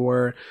kids who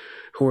were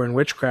in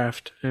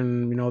witchcraft,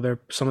 and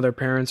some of their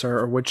parents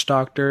are witch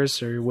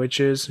doctors or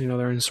witches.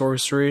 They're in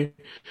sorcery,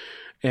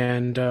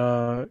 and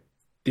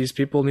these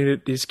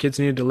kids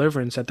needed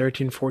deliverance at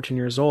 13, 14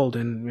 years old,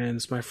 and man,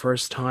 it's my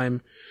first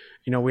time.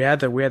 We had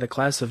the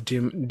class of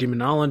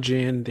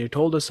demonology, and they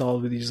told us all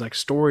of these like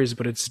stories,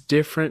 but it's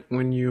different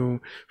when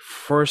you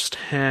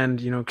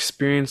firsthand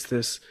experience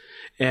this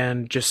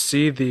and just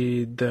see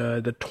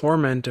the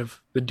torment of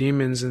the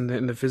demons in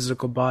the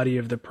physical body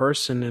of the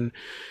person,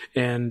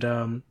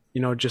 and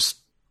just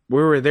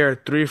we were there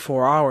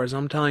 3-4 hours.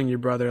 I'm telling you,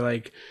 brother,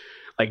 like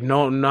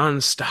no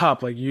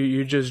nonstop. Like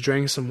you just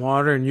drank some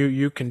water, and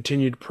you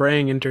continued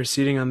praying,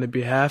 interceding on the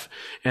behalf,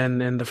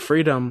 and the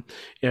freedom,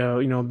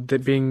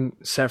 that being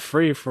set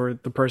free, for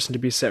the person to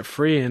be set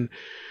free,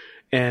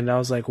 and I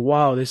was like,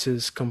 wow, this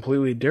is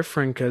completely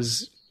different,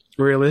 because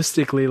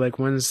realistically, like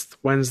when's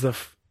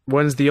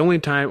the only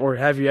time, or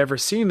have you ever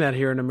seen that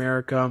here in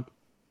America?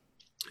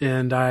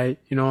 And I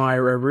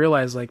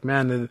realized, like,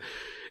 man,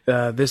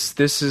 this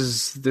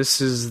is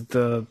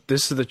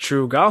the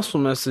true gospel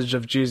message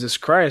of Jesus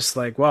Christ.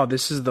 Like, wow,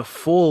 this is the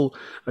full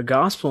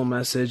gospel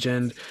message.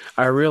 And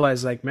I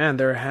realized, like, man,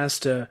 there has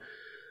to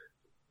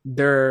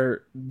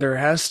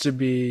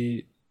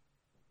be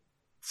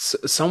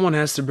someone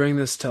has to bring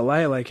this to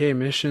light. Like, hey,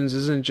 missions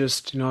isn't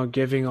just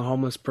giving a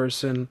homeless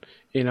person,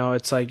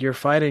 it's like you're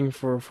fighting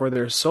for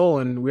their soul.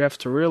 And we have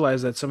to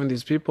realize that some of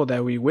these people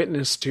that we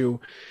witness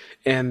to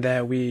and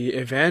that we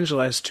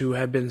evangelize to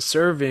have been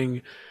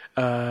serving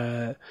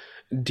demons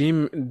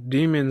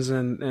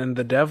and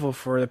the devil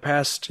for the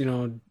past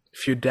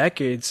few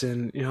decades,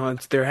 and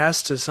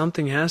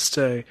something has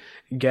to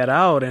get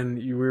out. And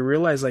we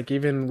realize, like,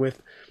 even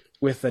with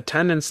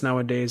attendance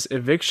nowadays,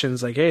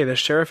 evictions, like, hey, the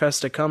sheriff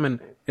has to come and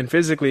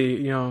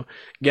physically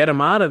get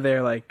them out of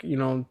there, like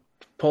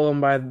pull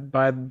them by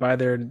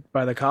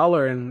the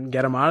collar and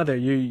get them out of there.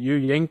 You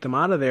yank them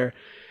out of there.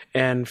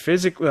 And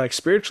physically, like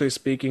spiritually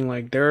speaking,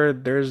 like there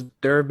have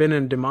been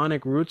in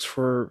demonic roots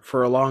for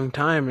a long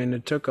time, and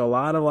it took a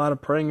lot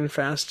of praying and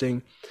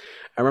fasting.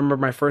 I remember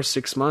my first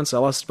 6 months, I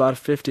lost about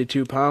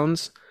 52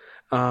 pounds.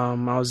 There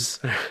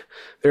was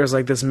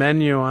like this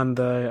menu on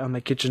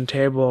the kitchen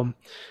table,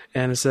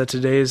 and it said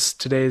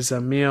today's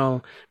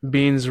meal: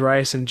 beans,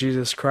 rice, and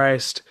Jesus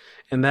Christ.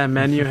 And that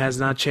menu has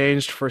not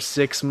changed for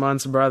 6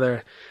 months,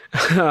 brother.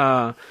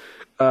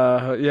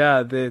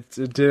 It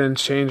didn't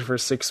change for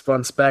 6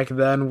 months. Back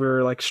then, we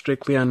were like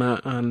strictly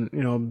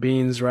on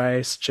beans,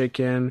 rice,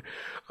 chicken,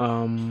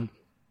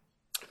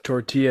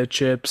 tortilla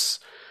chips,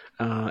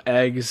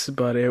 eggs.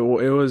 But it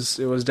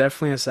was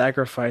definitely a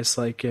sacrifice.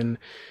 Like, and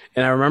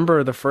I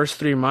remember the first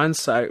 3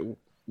 months,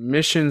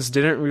 missions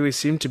didn't really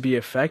seem to be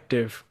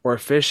effective or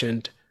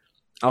efficient.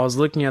 I was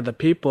looking at the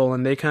people,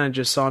 and they kind of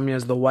just saw me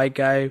as the white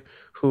guy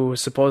who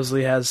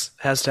supposedly has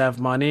to have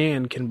money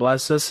and can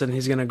bless us, and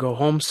he's gonna go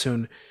home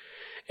soon.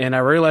 And I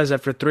realized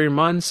after 3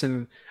 months,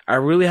 and I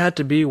really had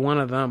to be one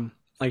of them.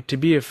 Like, to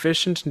be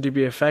efficient and to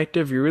be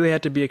effective, you really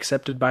had to be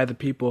accepted by the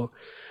people.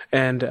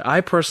 And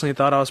I personally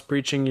thought I was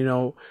preaching,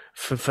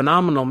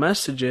 phenomenal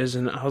messages.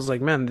 And I was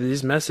like, man,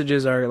 these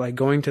messages are like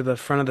going to the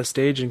front of the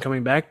stage and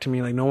coming back to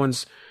me. Like, no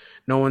one's,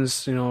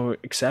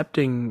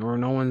 accepting, or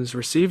no one's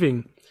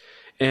receiving.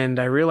 And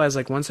I realized,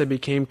 like, once I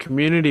became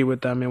community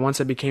with them, and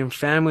once I became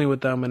family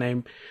with them,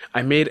 and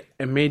I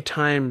made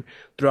time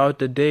throughout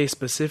the day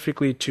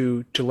specifically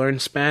to learn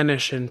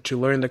Spanish and to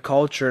learn the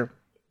culture,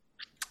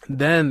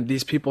 then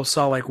these people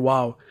saw, like,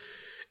 wow,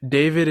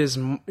 David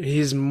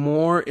he's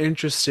more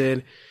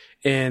interested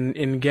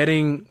in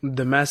getting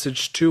the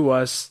message to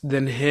us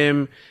than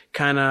him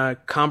kind of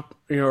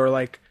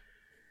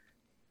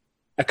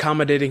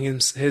accommodating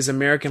his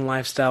American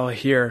lifestyle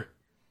here.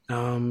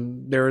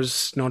 There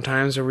was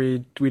times where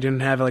we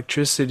didn't have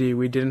electricity,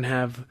 we didn't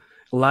have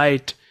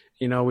light,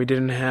 we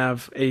didn't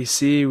have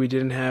AC, we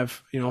didn't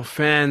have,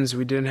 fans,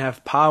 we didn't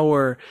have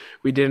power,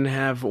 we didn't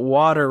have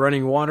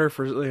running water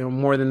for,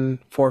 more than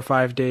 4 or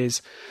 5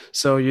 days.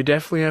 So you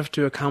definitely have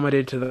to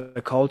accommodate to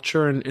the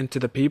culture and to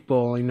the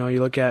people.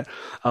 You look at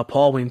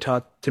Paul when he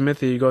taught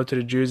Timothy, you go to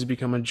the Jews, you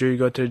become a Jew, you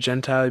go to the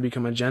Gentile, you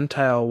become a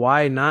Gentile.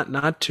 Why?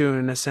 Not to,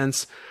 in a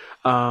sense,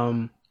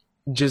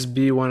 just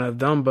be one of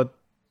them, but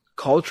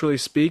culturally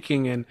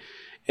speaking,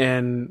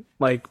 and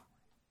like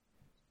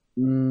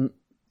to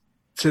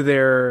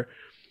their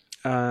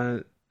uh,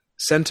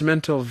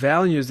 sentimental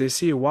values, they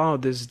see, wow,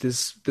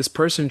 this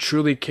person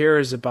truly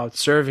cares about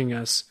serving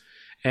us.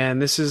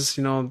 And this is,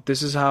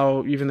 this is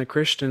how even the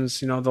Christians,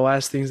 the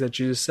last things that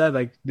Jesus said,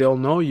 like they'll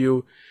know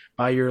you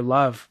by your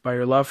love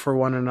for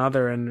one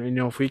another. And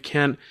if we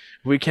can't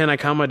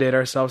accommodate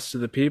ourselves to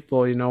the people,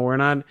 we're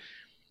not,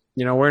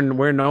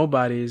 we're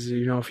nobodies.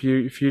 If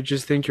you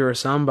just think you're a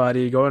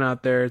somebody going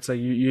out there, it's like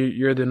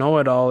you're the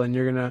know-it-all, and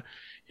you're gonna,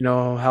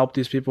 help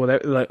these people.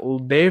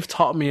 They've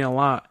taught me a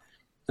lot.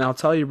 And I'll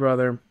tell you,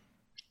 brother,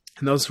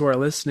 and those who are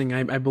listening,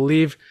 I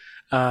believe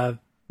the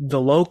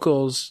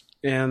locals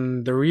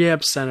and the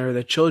rehab center,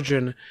 the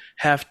children,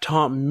 have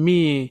taught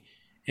me,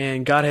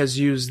 and God has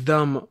used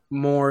them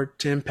more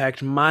to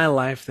impact my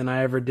life than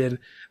I ever did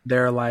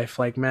their life.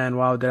 Like, man,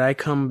 wow, did I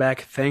come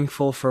back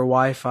thankful for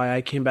Wi-Fi?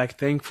 I came back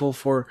thankful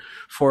for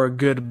a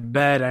good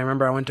bed. I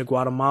remember I went to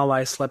Guatemala.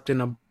 I slept in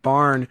a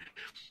barn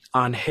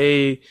on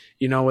hay,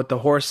 with the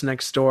horse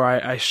next door.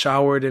 I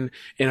showered in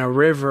a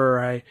river.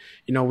 I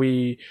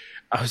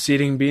was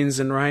eating beans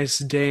and rice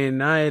day and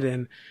night,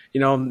 and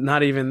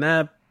not even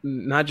that,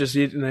 not just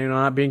eating,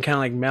 not being kind of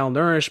like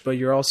malnourished, but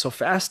you're also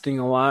fasting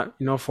a lot,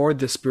 for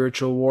the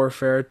spiritual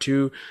warfare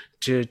to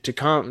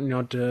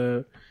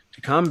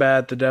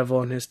combat the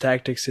devil and his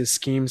tactics, his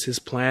schemes, his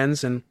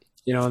plans. And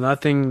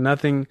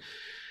nothing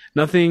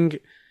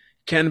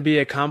can be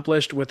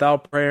accomplished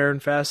without prayer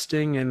and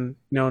fasting, and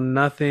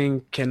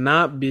nothing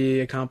cannot be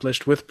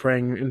accomplished with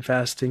praying and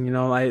fasting.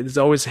 It's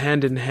always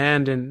hand in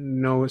hand,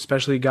 and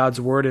especially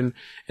God's word. And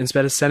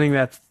instead of setting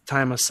that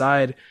time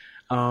aside,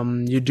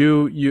 and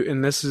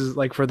this is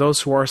like for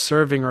those who are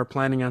serving or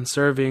planning on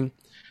serving,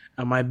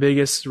 my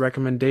biggest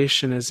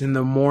recommendation is in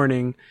the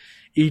morning.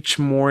 Each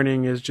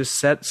morning is just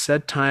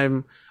set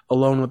time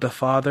alone with the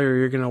Father, or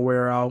you're gonna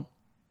wear out.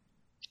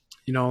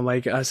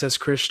 Like us as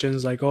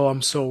Christians, like, oh,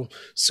 I'm so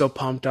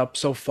pumped up,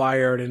 so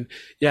fired, and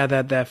yeah,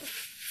 that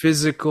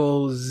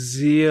physical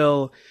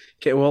zeal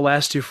will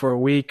last you for a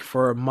week,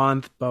 for a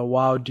month, but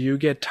wow, do you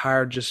get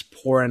tired just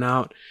pouring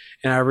out?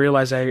 And I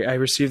realized I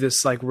received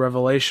this like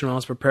revelation when I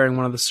was preparing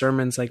one of the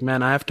sermons. Like,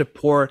 man, I have to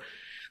pour.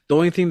 The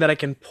only thing that I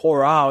can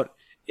pour out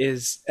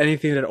is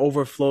anything that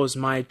overflows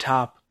my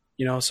top.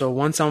 So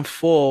once I'm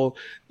full,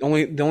 the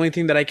only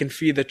thing that I can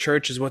feed the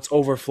church is what's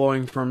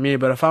overflowing from me.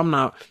 But if I'm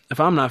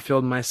not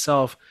filled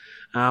myself,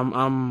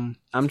 I'm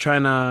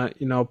trying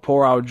to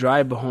pour out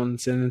dry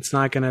bones, and it's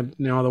not gonna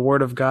the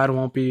word of God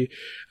won't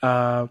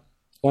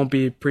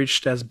be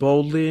preached as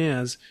boldly,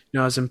 as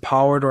as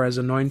empowered or as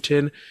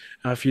anointed,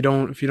 if you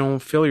don't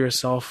fill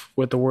yourself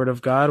with the word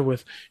of God,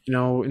 with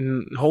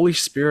in Holy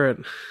Spirit.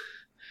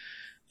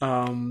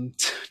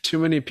 Too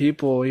many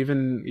people,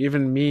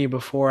 even me,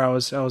 before I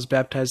was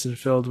baptized and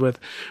filled with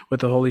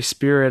the Holy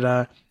Spirit,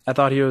 I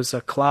thought he was a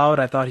cloud.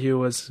 I thought he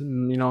was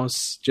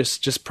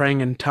just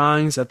praying in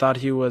tongues. I thought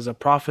he was a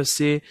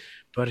prophecy,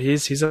 but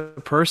he's a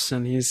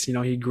person.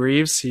 He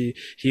grieves.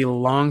 He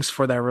longs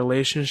for that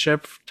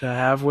relationship to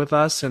have with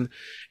us. And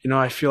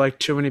I feel like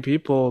too many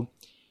people,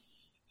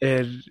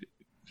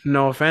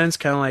 no offense,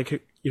 kind of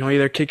like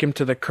either kick him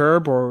to the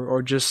curb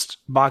or just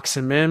box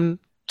him in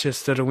to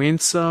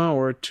Staroinsa,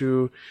 or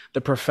to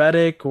the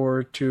prophetic,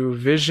 or to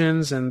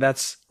visions,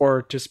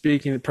 or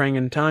to praying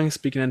in tongues,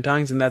 speaking in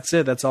tongues, and that's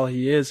it. That's all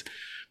he is.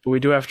 But we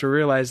do have to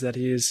realize that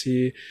he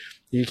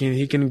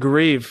can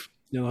grieve.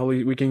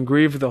 We can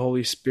grieve the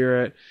Holy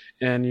Spirit.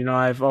 And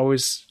I've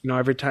always,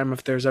 every time,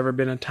 if there's ever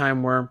been a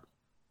time where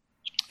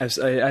I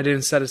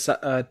didn't set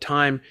a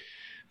time,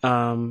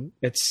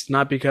 it's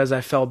not because I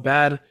felt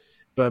bad,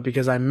 but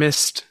because I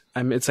missed.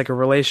 It's like a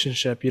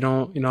relationship. I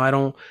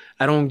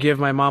don't give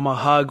my mom a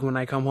hug when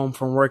I come home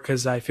from work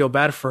because I feel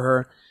bad for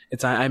her.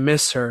 I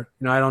miss her.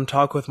 I don't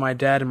talk with my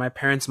dad and my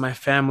parents and my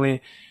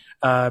family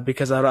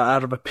because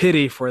out of a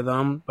pity for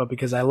them, but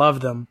because I love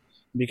them,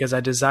 because I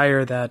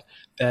desire that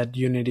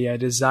unity. I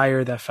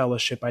desire that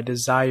fellowship. I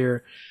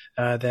desire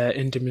that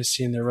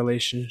intimacy in the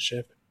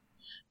relationship.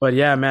 But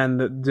yeah,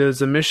 man, does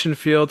the mission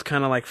field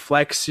kind of like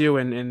flex you,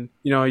 and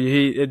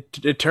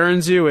it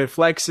turns you, it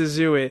flexes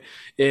you,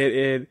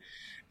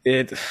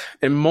 it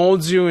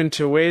molds you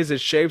into ways, it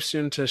shapes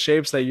you into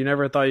shapes that you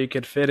never thought you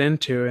could fit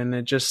into, and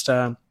it just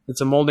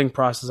it's a molding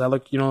process. I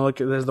look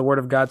as the Word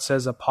of God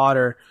says, a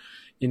potter,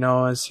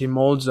 as he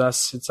molds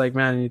us, it's like,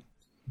 man,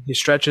 he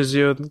stretches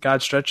you,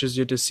 God stretches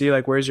you to see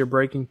like where's your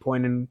breaking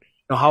point, and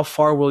how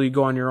far will you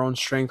go on your own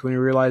strength when you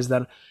realize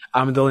that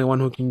I'm the only one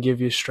who can give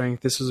you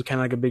strength. This was kind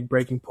of like a big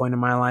breaking point in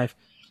my life,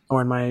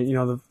 or in my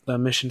the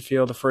mission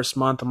field. The first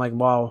month, I'm like,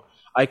 wow,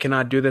 I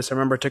cannot do this. I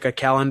remember I took a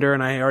calendar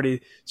and I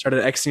already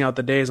started Xing out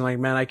the days. I'm like,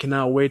 man, I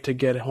cannot wait to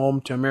get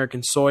home to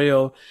American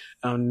soil.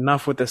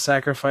 Enough with the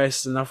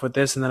sacrifices, enough with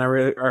this. And then I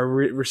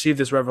received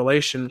this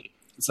revelation.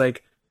 It's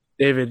like,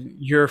 David,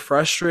 you're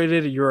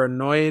frustrated, you're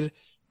annoyed,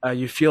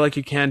 you feel like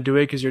you can't do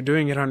it because you're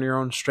doing it on your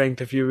own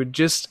strength. If you would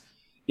just,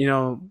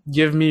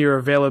 give me your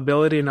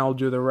availability and I'll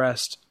do the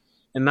rest.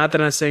 And not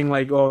that I'm saying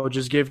like, oh,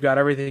 just give God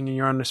everything and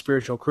you're on a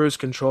spiritual cruise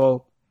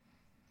control,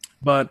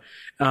 but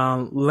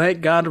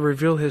let God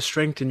reveal his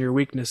strength in your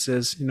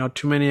weaknesses. You know,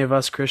 too many of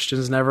us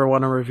Christians never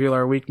want to reveal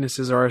our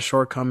weaknesses or our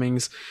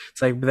shortcomings.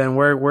 It's like, then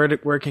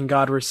where can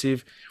God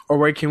receive, or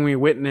where can we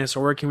witness,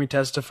 or where can we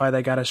testify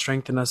that God has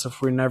strengthened us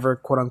if we're never,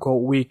 quote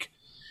unquote, weak,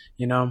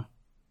 you know?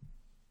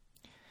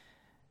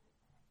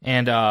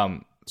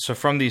 And so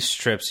from these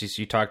trips,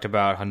 you talked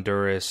about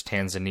Honduras,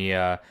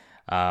 Tanzania,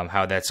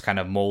 how that's kind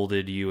of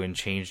molded you and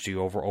changed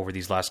you over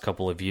these last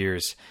couple of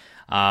years.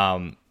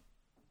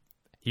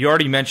 You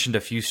already mentioned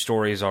a few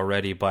stories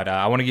already, but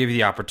I want to give you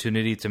the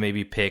opportunity to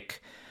maybe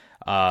pick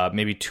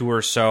maybe two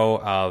or so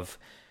of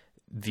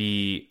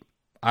the,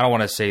 I don't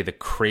want to say the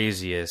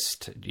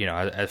craziest, you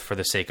know, for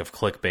the sake of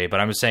clickbait,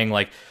 but I'm just saying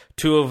like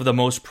two of the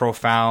most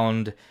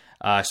profound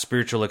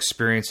spiritual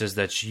experiences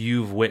that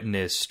you've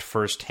witnessed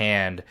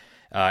firsthand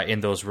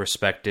in those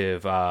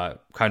respective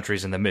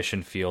countries in the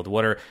mission field.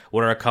 What are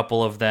a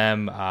couple of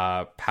them?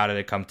 How did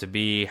it come to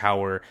be? How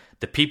were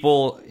the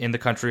people in the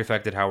country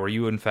affected? How were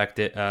you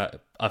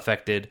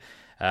affected?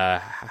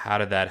 How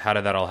did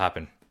that all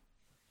happen?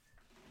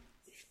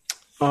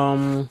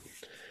 I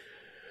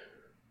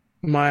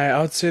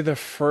would say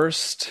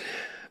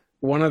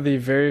one of the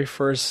very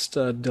first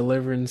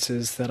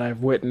deliverances that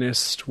I've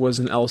witnessed was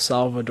in El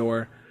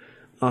Salvador.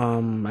 I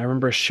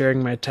remember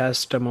sharing my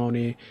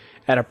testimony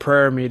at a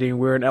prayer meeting.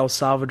 We were in El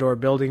Salvador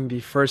building the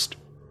first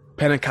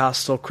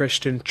Pentecostal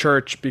Christian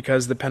church,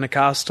 because the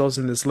Pentecostals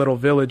in this little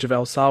village of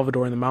El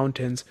Salvador in the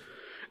mountains,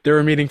 they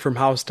were meeting from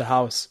house to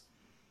house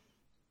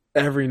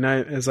every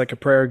night as like a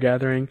prayer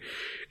gathering.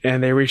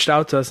 And they reached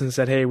out to us and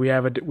said, hey, we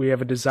have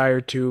a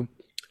desire to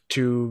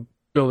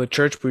build a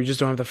church, but we just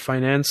don't have the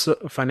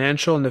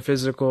financial and the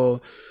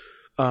physical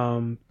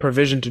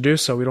provision to do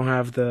so. We don't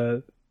have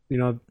the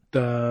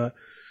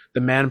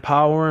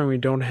manpower, and we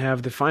don't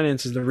have the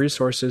finances, the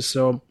resources.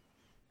 So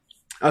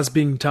us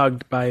being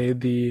tugged by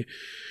the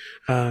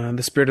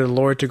Spirit of the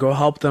Lord to go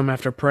help them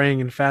after praying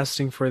and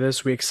fasting for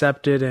this, we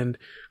accepted. And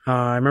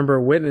I remember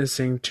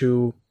witnessing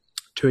to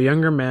a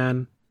younger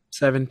man,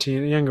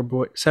 18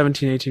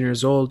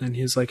 years old, and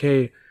he's like,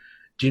 hey,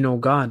 do you know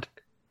God?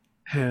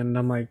 And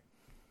I'm like,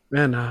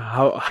 man,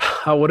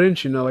 how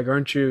wouldn't you know? Like,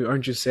 aren't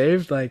you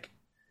saved? Like,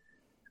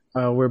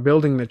 we're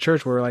building the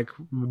church. We're like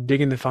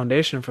digging the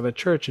foundation for the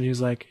church. And he's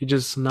like, he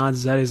just nods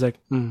his head. He's like,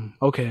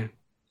 okay,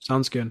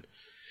 sounds good.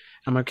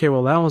 I'm like, okay,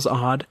 well, that was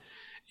odd.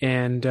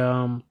 And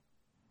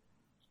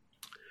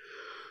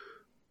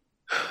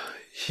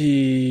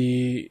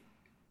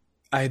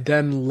I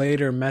then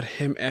later met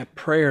him at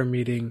prayer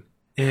meeting,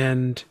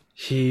 and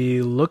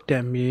he looked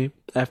at me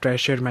after I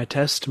shared my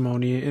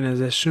testimony, and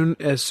as soon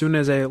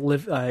as I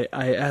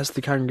asked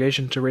the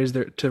congregation to rise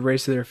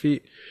to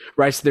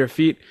their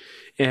feet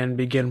and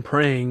begin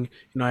praying.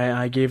 You know,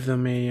 I gave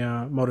them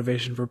a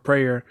motivation for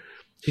prayer.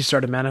 He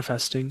started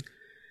manifesting,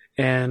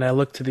 and I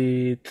looked to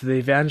the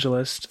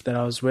evangelist that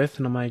I was with,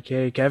 and I'm like,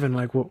 hey, Kevin,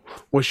 like,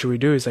 what should we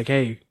do? He's like,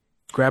 hey,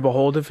 grab a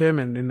hold of him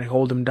and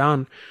hold him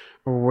down,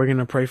 or we're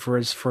gonna pray for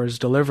his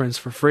deliverance,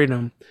 for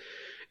freedom.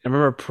 I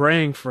remember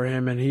praying for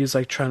him, and he's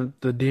like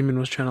the demon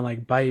was trying to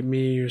like bite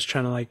me. He was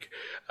trying to like,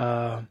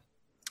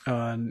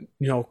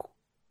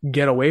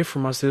 get away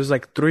from us. There's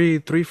like three,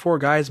 4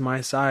 guys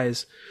my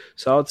size.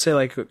 So I would say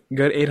like a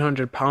good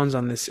 800 pounds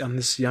on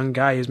this young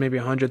guy. He was maybe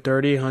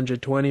 130,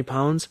 120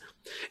 pounds.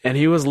 And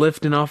he was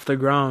lifting off the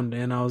ground.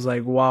 And I was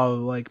like, wow,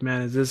 like,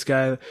 man,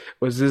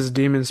 was this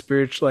demon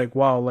spiritual? Like,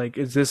 wow, like,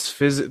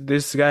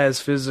 this guy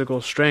has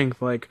physical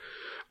strength. Like,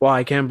 wow,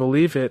 I can't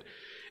believe it.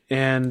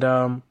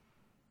 And,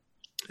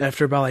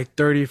 after about like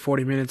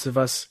 30-40 minutes of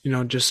us, you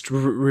know, just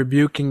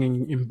rebuking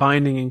and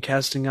binding and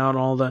casting out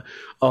all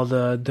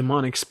the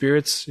demonic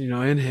spirits, you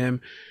know, in him,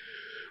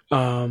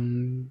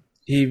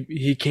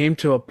 he came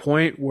to a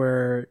point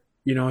where,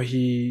 you know,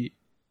 he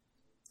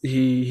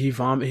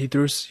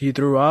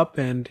threw up,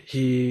 and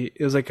it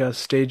was like a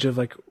stage of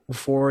like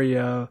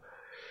euphoria.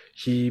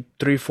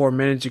 3-4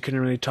 minutes you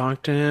couldn't really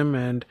talk to him,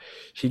 and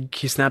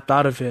he snapped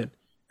out of it.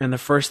 And the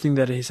first thing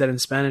that he said in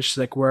Spanish is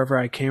like, wherever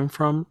I came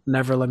from,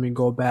 never let me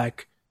go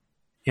back.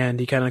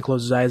 And he kind of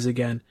closed his eyes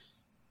again.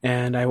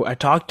 And I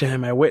talked to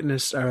him. I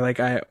witnessed what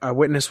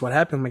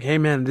happened. I'm like, hey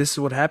man, this is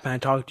what happened. I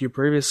talked to you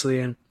previously.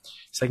 And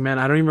he's like, man,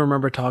 I don't even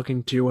remember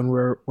talking to you when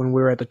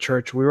we were at the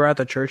church. We were at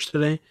the church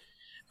today.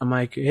 I'm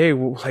like, hey,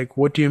 like,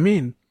 what do you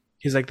mean?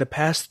 He's like, the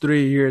past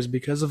 3 years,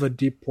 because of a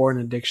deep porn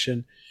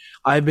addiction,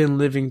 I've been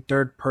living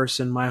third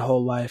person my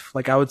whole life.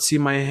 Like, I would see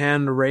my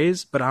hand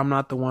raised, but I'm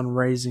not the one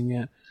raising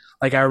it.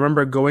 Like, I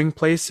remember going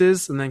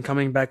places and then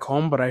coming back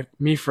home, but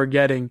me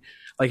forgetting.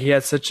 Like, he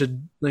had such a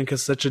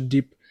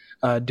deep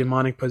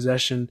demonic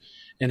possession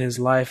in his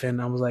life.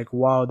 And I was like,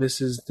 wow, this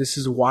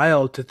is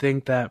wild to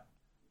think that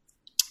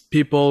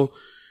people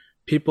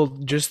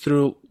just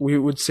through, we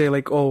would say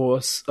like, oh,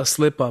 a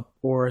slip up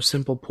or a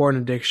simple porn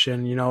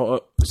addiction, you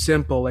know,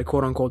 simple, like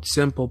quote unquote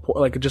simple,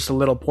 like just a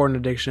little porn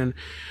addiction,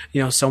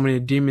 you know, so many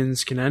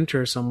demons can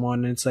enter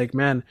someone. And it's like,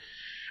 man,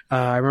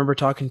 I remember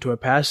talking to a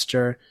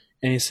pastor,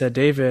 and he said,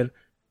 David,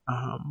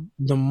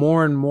 the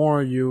more and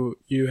more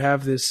you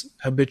have this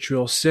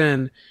habitual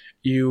sin,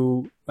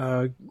 you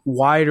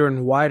wider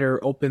and wider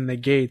open the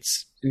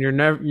gates, and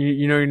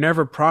you're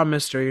never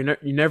promised, or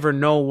you never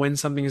know when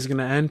something is going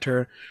to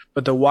enter.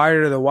 But the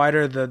wider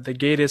the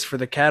gate is for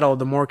the cattle,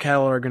 the more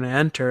cattle are going to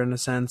enter. In a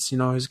sense,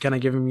 he's kind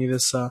of giving me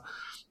this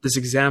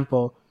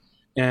example.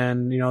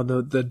 And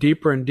the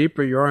deeper and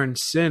deeper you are in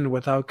sin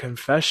without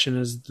confession,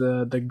 is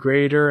the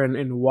greater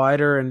and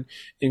wider and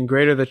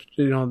greater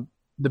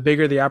the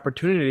bigger the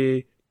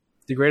opportunity,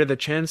 the greater the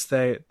chance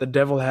that the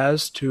devil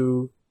has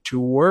to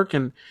work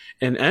and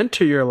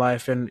enter your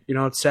life. And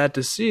it's sad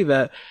to see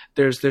that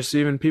there's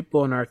even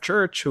people in our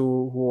church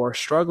who are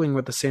struggling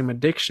with the same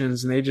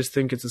addictions, and they just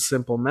think it's a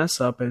simple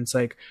mess up. And it's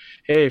like,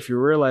 hey, if you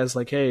realize,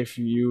 like, hey, if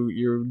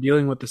you're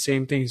dealing with the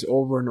same things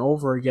over and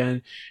over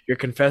again, you're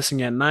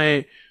confessing at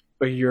night,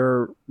 but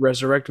you're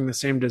resurrecting the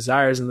same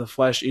desires in the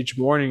flesh each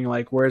morning,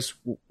 like, where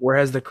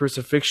has the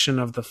crucifixion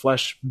of the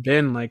flesh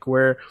been? Like,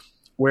 where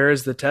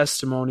is the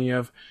testimony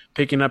of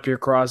picking up your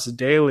cross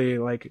daily?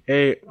 Like,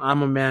 hey,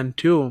 I'm a man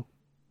too.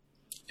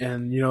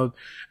 And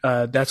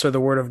that's what the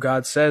Word of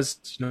God says.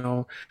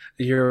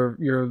 You're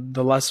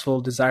the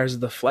lustful desires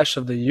of the flesh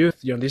of the youth.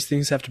 These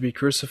things have to be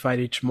crucified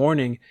each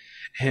morning.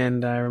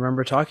 And I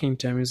remember talking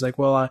to him. He's like,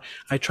 well,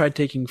 I tried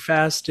taking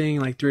fasting,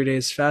 like 3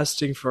 days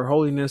fasting for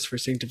holiness, for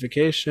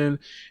sanctification,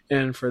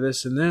 and for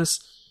this and this.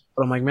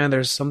 But I'm like, man,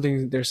 there's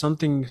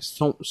something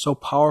so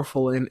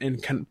powerful in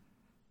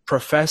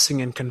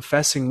professing and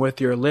confessing with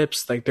your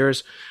lips. Like, I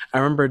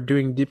remember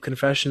doing deep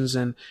confessions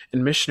in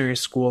missionary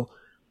school.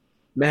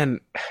 Man,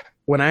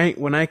 when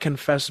I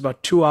confessed,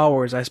 about 2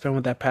 hours I spent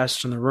with that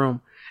pastor in the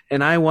room,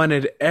 and I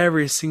wanted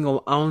every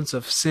single ounce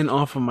of sin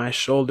off of my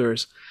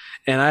shoulders.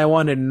 And I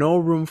wanted no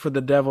room for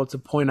the devil to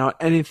point out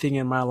anything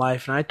in my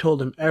life. And I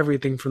told him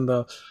everything, from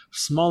the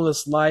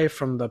smallest lie,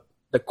 from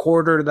the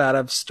quarter that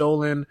I've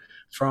stolen,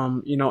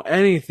 from,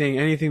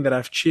 anything that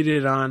I've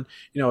cheated on,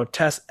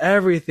 test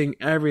everything.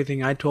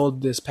 I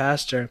told this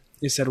pastor.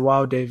 He said,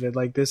 wow, David,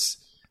 like this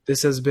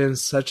has been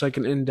such like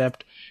an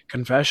in-depth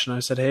confession. I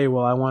said, hey,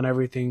 well, I want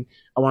everything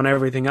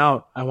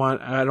out. I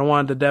don't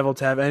want the devil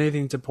to have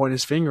anything to point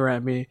his finger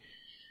at me.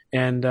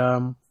 And,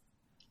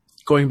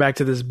 going back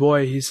to this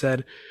boy, he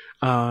said,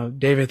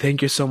 David,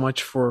 thank you so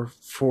much for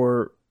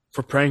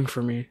praying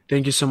for me.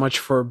 Thank you so much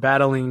for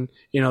battling,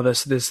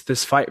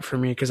 this fight for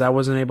me, because I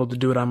wasn't able to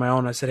do it on my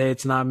own. I said, hey,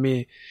 it's not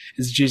me,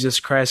 it's Jesus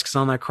Christ. Because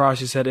on that cross,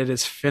 he said, it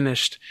is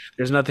finished.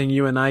 There's nothing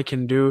you and I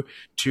can do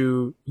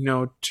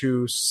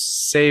to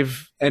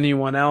save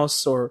anyone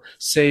else, or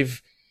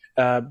save,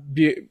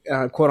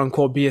 quote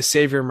unquote, be a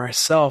savior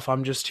myself.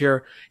 I'm just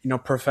here,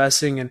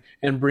 professing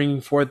and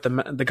bringing forth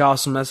the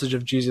gospel message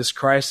of Jesus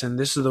Christ. And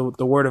this is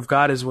the word of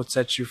God is what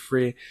sets you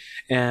free.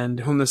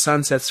 And whom the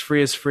Son sets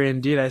free is free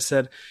indeed. I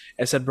said,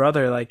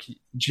 brother, like,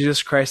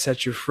 Jesus Christ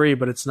sets you free,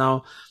 but it's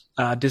now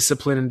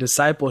discipline and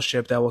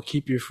discipleship that will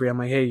keep you free. I'm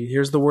like, hey,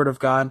 here's the word of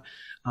God.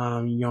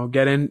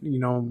 Get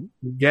in,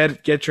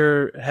 get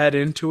your head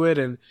into it,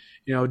 and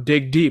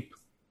dig deep.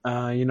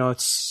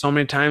 It's so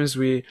many times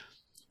we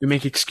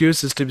make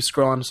excuses to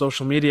scroll on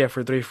social media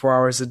for 3-4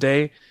 hours a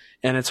day,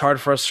 and it's hard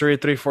for us to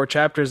read 3-4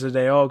 chapters a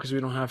day, because we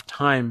don't have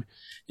time,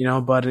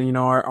 but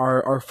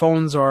our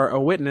phones are a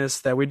witness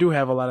that we do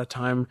have a lot of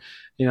time.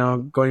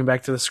 Going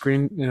back to the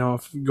screen,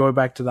 if you go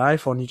back to the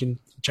iPhone, you can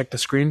check the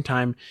screen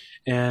time.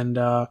 And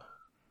so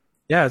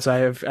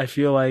I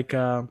feel like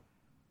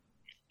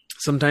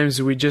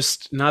sometimes we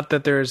just, not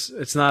that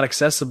it's not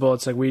accessible,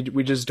 it's like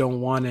we just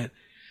don't want it.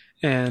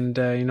 And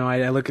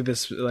I look at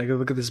this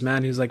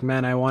man who's like,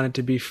 man, I wanted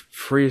to be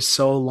free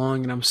so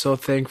long, and I'm so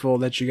thankful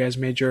that you guys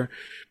made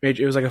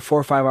it was like a 4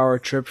 or 5 hour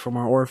trip from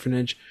our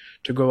orphanage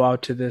to go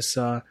out to this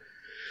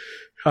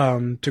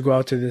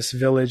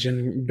village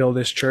and build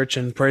this church.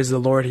 And praise the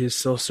Lord, he's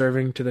still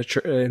serving to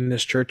in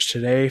this church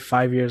today,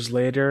 5 years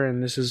later.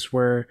 And this is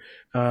where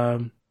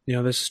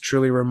this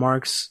truly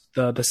remarks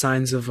the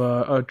signs of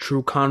a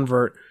true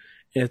convert.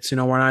 It's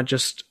we're not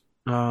just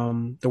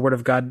the word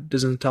of God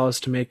doesn't tell us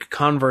to make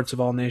converts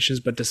of all nations,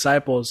 but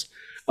disciples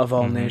of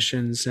all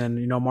nations.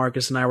 And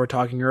Marcus and I were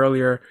talking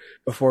earlier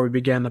before we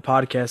began the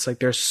podcast, like,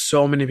 there's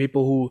so many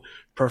people who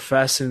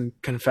profess and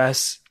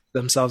confess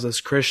themselves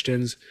as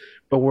Christians,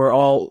 but we're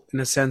all in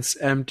a sense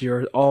empty,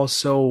 or all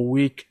so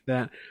weak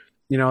that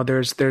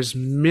there's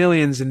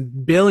millions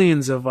and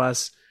billions of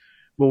us,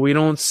 but we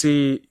don't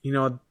see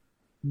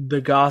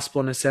the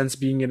gospel in a sense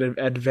being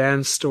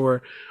advanced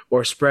or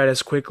spread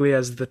as quickly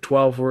as the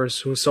 12 who were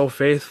so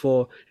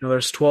faithful.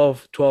 There's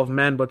 12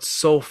 men, but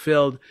so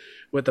filled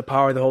with the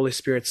power of the Holy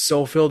Spirit,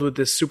 so filled with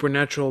this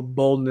supernatural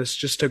boldness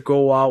just to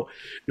go out,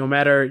 no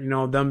matter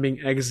them being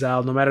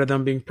exiled, no matter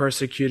them being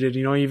persecuted,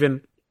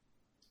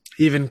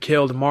 even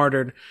killed,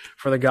 martyred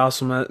for the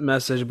gospel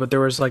message. But there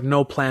was like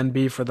no plan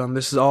B for them.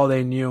 This is all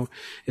they knew,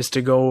 is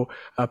to go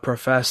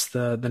profess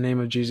the name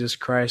of Jesus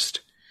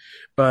Christ.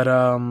 But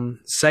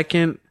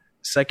second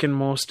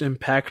most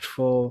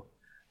impactful,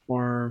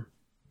 or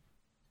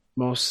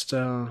most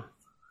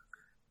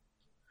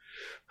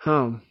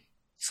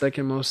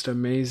second most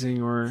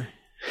amazing, or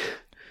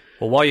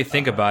Well, while you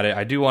think about it,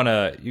 I do want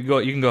to you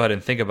can go ahead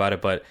and think about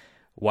it, but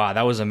wow,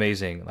 that was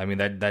amazing. I mean,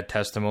 that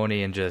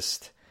testimony, and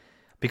just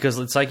because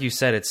it's like you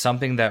said, it's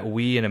something that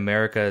we in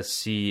America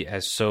see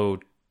as so,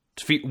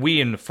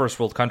 we in the first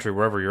world country,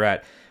 wherever you're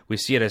at, we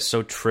see it as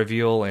so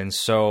trivial and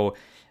so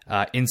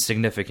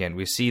insignificant.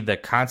 We see the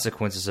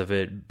consequences of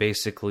it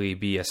basically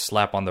be a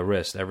slap on the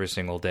wrist every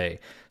single day,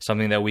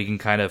 something that we can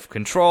kind of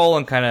control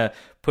and kind of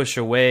push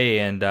away,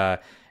 and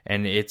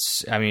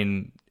it's, I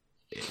mean,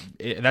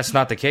 that's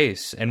not the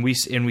case, and we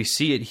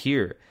see it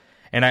here.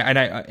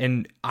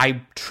 And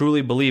I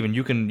truly believe, and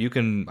you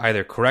can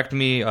either correct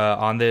me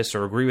on this,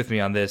 or agree with me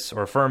on this,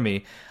 or affirm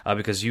me,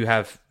 because you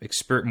have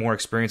more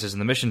experiences in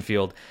the mission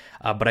field.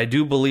 But I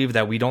do believe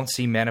that we don't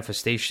see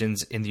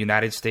manifestations in the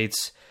United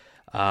States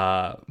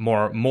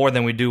more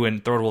than we do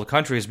in third world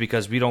countries,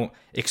 because we don't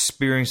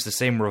experience the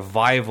same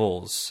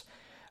revivals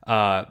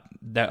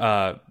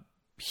that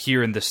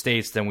here in the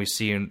States than we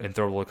see in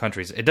third world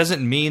countries. It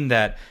doesn't mean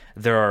that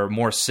there are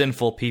more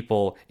sinful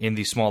people in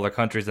these smaller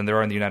countries than there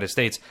are in the United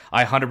States.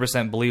 I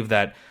 100% believe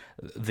that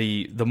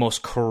the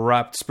most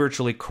corrupt,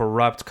 spiritually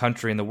corrupt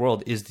country in the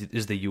world is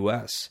the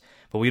U.S.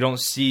 But we don't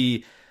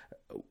see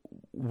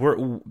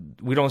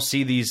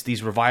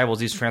these revivals,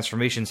 these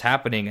transformations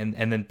happening,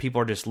 and then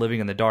people are just living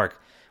in the dark.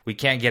 We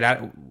can't get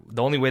out.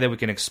 The only way that we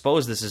can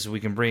expose this is we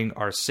can bring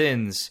our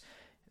sins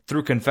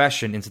through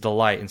confession into the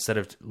light instead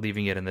of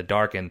leaving it in the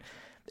dark. And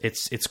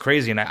it's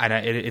crazy, and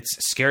it's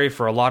scary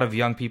for a lot of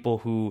young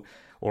people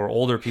or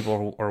older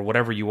people, or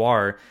whatever you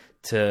are,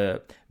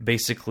 to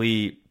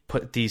basically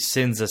put these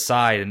sins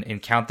aside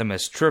and count them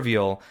as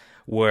trivial,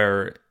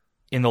 where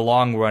in the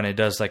long run it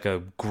does like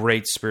a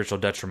great spiritual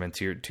detriment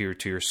to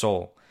your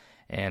soul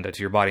and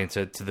to your body and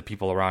to the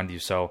people around you.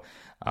 So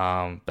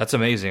that's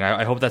amazing.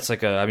 I hope that's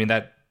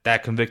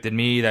that convicted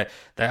me. That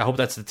I hope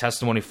that's the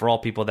testimony for all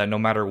people, that no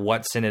matter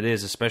what sin it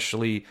is,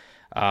 especially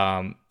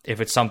if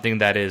it's something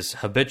that is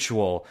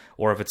habitual,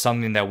 or if it's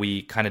something that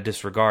we kind of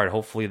disregard,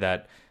 hopefully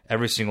that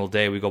every single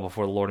day we go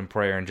before the Lord in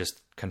prayer and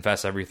just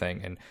confess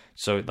everything. And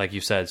so, like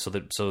you said,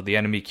 so the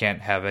enemy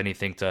can't have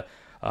anything to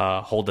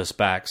hold us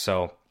back.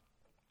 So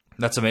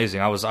that's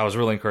amazing. I was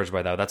really encouraged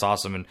by that. That's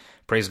awesome, and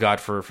praise God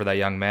for that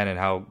young man and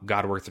how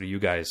God worked through you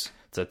guys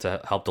to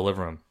help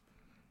deliver him.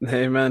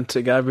 Amen.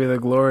 To God be the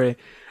glory.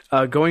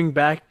 Going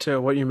back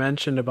to what you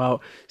mentioned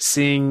about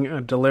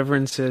seeing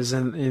deliverances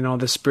and,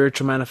 the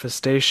spiritual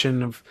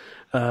manifestation of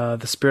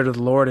the Spirit of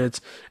the Lord, it's,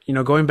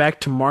 going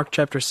back to Mark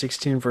chapter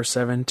 16, verse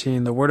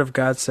 17, the Word of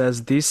God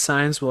says, "These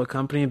signs will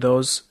accompany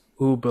those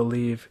who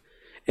believe.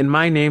 In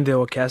my name they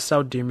will cast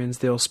out demons,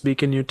 they will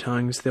speak in new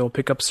tongues, they will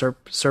pick up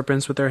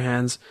serpents with their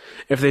hands.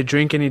 If they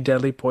drink any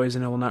deadly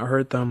poison, it will not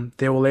hurt them.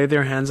 They will lay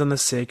their hands on the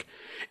sick,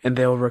 and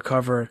they will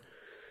recover."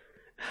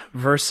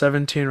 Verse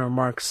 17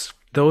 remarks,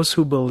 those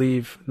who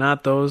believe,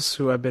 not those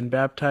who have been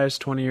baptized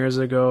 20 years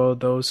ago,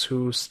 those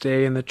who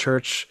stay in the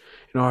church,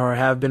 or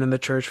have been in the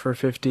church for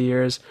 50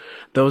 years,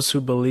 those who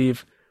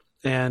believe.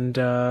 And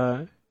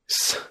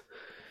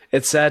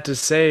it's sad to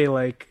say,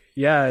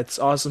 it's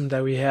awesome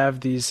that we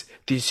have these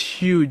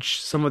huge,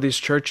 some of these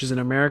churches in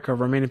America,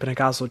 Romanian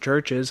Pentecostal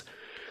churches,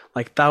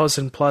 like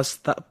 1,000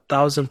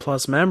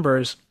 plus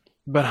members,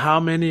 but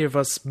how many of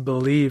us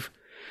believe?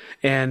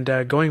 And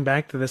going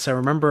back to this, I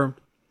remember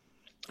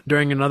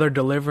during another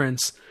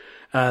deliverance,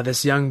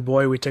 this young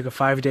boy, we took a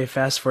 5-day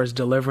fast for his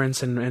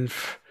deliverance, and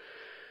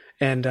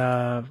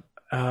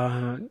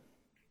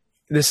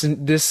this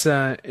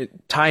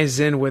it ties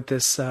in with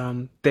this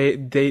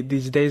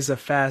these days of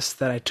fast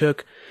that I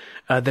took.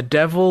 The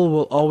devil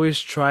will always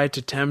try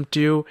to tempt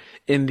you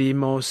in the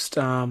most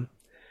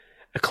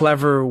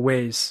clever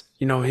ways.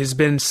 He's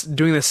been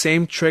doing the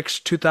same tricks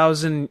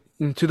 2,000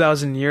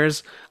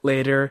 years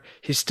later.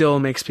 He still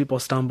makes people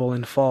stumble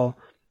and fall.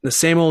 The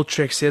same old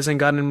tricks. He hasn't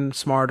gotten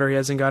smarter. He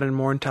hasn't gotten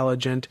more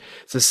intelligent.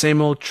 It's the same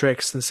old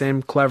tricks, the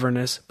same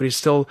cleverness. But he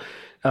still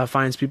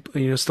finds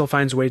people. Still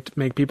finds a way to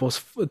make people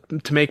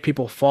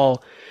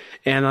fall.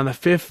 And on the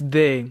 5th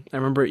day, I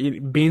remember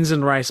eating beans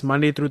and rice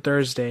Monday through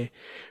Thursday.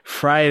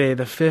 Friday,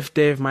 the 5th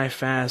day of my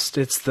fast.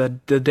 It's the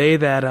day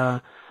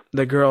that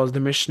the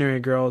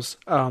missionary girls,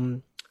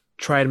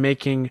 tried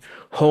making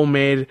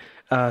homemade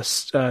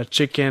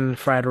chicken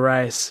fried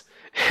rice.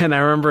 And I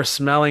remember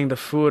smelling the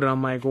food, and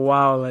I'm like,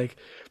 wow,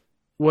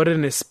 what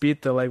an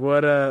espita,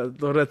 what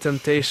a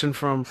temptation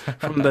from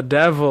the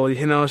devil,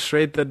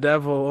 straight the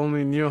devil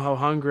only knew how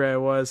hungry I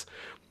was.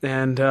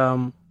 And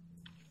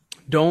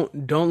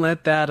don't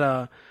let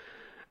that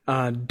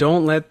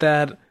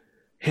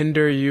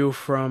hinder you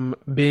from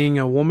being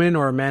a woman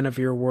or a man of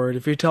your word.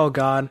 If you tell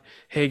God,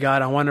 hey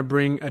God, I want to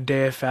bring a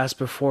day of fast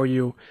before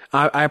you,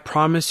 I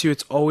promise you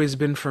it's always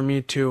been for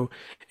me too.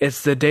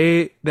 It's the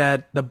day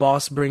that the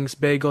boss brings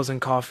bagels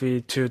and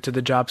coffee to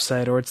the job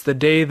site, or it's the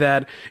day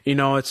that,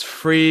 it's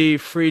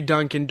free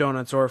Dunkin'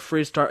 Donuts or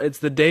free Star. It's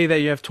the day that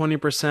you have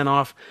 20%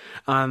 off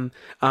on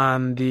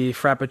the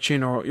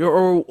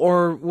Frappuccino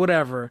or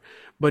whatever.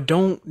 But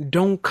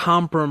don't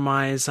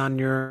compromise on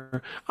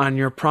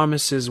your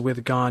promises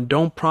with God.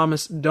 Don't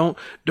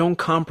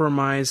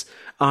compromise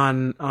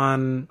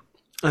on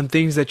on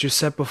things that you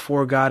set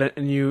before God,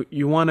 and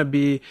you want to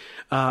be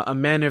a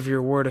man of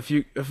your word.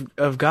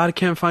 If God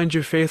can't find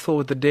you faithful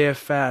with the day of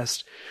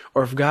fast,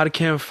 or if God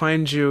can't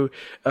find you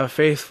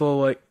faithful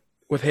like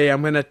with, hey,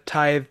 I'm gonna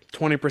tithe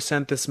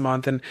 20% this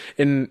month,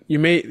 and you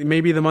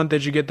maybe the month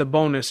that you get the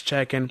bonus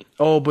check, and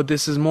oh, but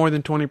this is more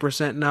than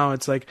 20% now.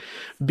 It's like,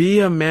 be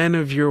a man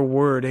of your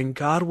word, and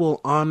God will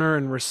honor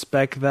and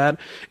respect that,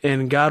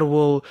 and God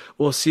will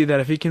see that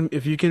if you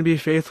can be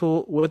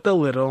faithful with the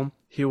little,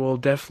 He will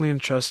definitely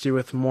entrust you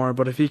with more.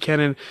 But if He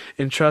can't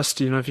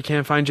entrust you, if He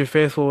can't find you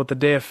faithful with the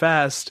day of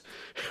fast,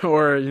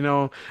 or,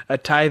 a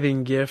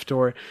tithing gift,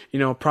 or,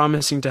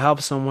 promising to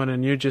help someone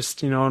and you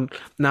just,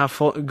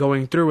 not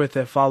going through with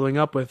it, following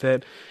up with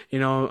it,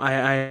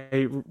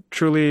 I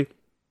truly,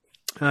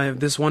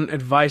 this one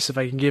advice, if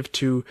I can give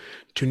to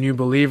new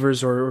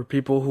believers or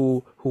people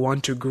who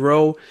want to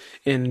grow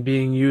in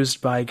being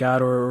used by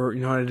God, or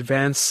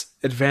advance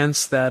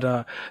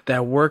that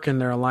work in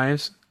their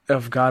lives,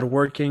 of God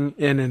working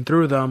in and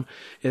through them,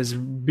 is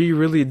be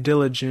really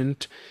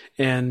diligent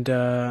and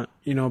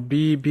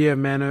be a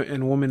man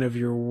and woman of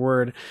your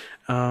word.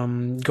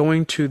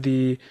 Going to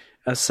the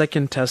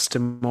second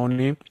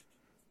testimony,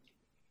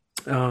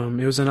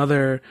 it was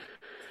another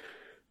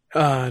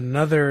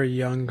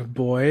young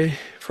boy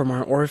from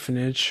our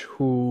orphanage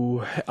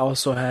who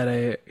also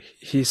had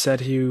he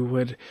said he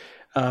would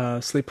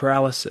sleep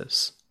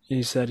paralysis.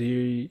 He said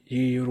he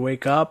would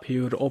wake up, he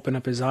would open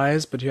up his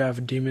eyes, but you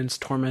have demons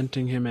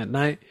tormenting him at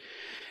night.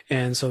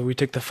 And so we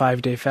took the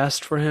 5-day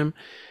fast for him.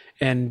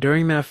 And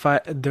during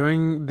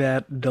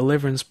that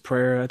deliverance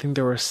prayer, I think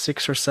there were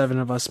 6 or 7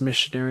 of us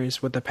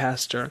missionaries with the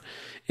pastor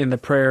in the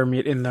prayer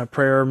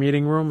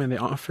meeting room in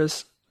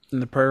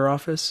the prayer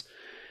office.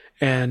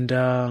 And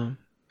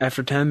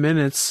after 10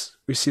 minutes,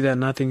 we see that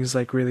nothing's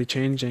like really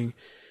changing.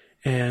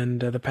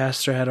 And the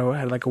pastor had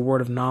like a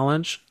word of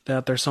knowledge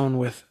that there's someone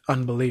with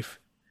unbelief.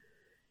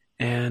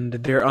 And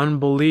their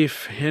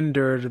unbelief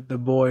hindered the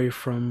boy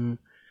from,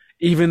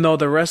 even though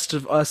the rest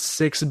of us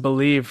 6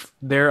 believe,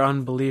 their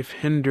unbelief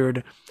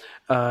hindered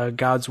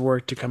God's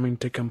work to coming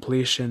to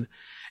completion.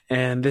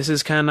 And this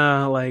is kind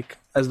of like,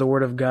 as the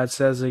Word of God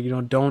says, like,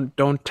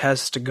 don't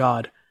test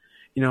God.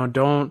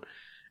 Don't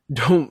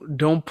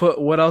put,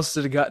 what else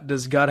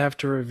does God have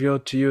to reveal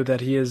to you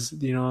that He is,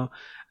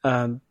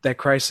 that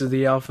Christ is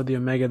the Alpha, the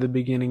Omega, the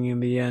beginning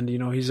and the end.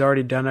 He's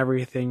already done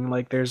everything.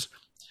 Like,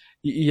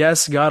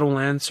 yes, God will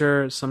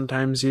answer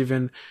sometimes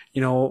even,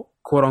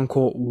 quote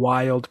unquote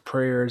wild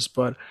prayers,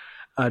 but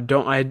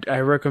I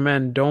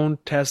recommend,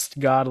 don't test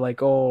God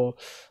like,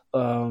 I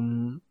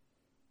don't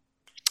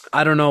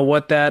know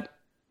what that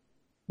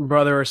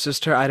brother or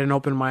sister, I didn't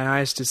open my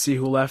eyes to see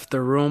who left the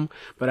room,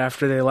 but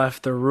after they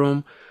left the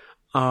room,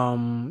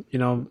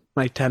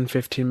 like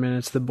 10-15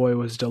 minutes, the boy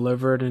was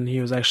delivered and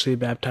he was actually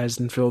baptized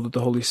and filled with the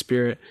Holy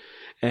Spirit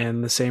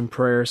and the same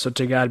prayer. So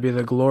to God be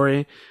the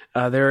glory.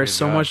 There is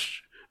so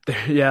much.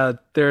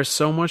 There's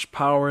so much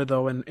power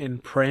though in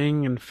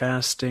praying and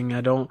fasting.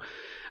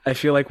 I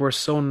feel like we're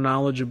so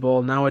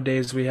knowledgeable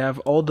nowadays. We have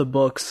all the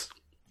books,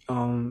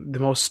 the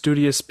most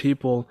studious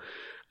people,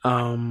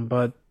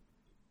 but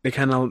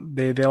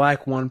they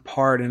lack one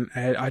part. And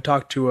I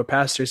talked to a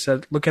pastor. He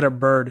said, look at a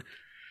bird.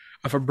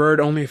 If a bird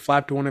only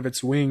flapped one of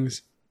its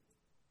wings,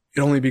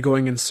 it'd only be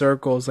going in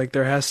circles. Like,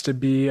 there has to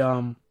be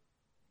not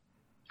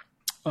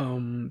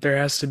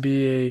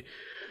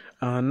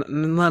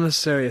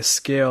necessarily a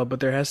scale,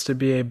 but there has to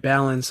be a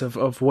balance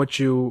of what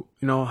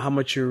how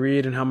much you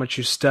read and how much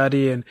you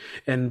study.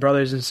 And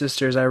brothers and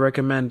sisters, I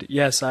recommend,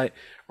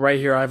 right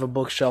here I have a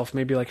bookshelf,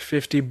 maybe like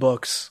 50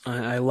 books.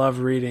 I love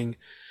reading,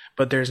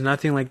 but there's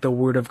nothing like the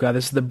Word of God.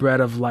 This is the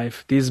bread of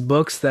life. These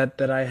books that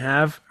I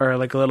have are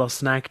like a little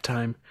snack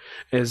time,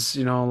 is,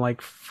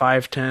 like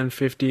 5, 10,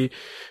 50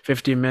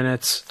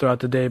 minutes throughout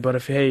the day.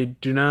 But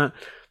do not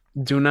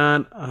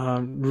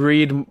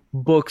read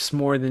books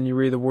more than you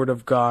read the Word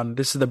of God.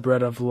 This is the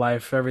bread of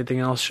life. Everything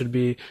else should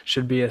be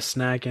a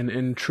snack,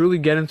 and truly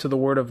get into the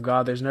Word of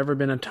God. There's never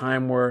been a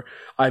time where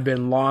I've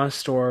been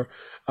lost, or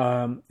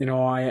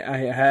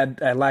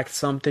I lacked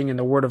something and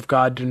the Word of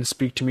God didn't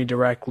speak to me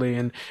directly,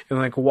 and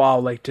like, wow,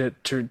 like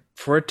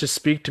for it to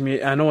speak to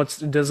me. I know it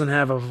doesn't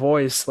have a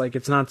voice, like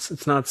it's not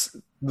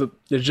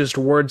it's just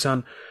words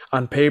on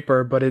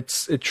paper, but it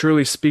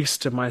truly speaks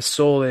to my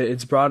soul.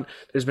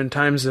 There's been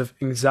times of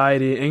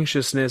anxiety,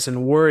 anxiousness,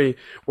 and worry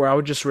where I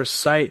would just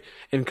recite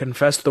and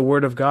confess the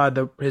Word of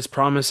God, His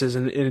promises,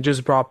 and it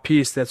just brought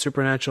peace, that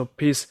supernatural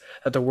peace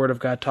that the Word of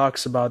God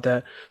talks about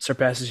that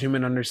surpasses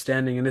human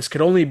understanding. And this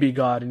could only be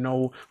God.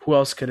 Who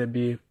else could it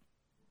be?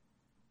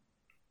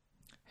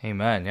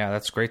 Amen. Yeah,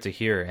 that's great to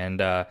hear.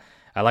 And I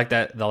like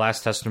that the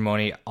last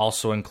testimony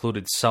also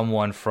included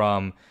someone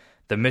from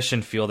the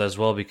mission field as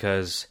well,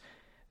 because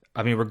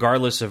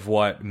regardless of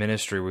what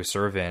ministry we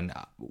serve in,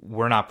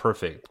 we're not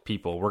perfect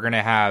people. We're going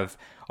to have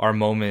our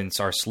moments,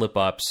 our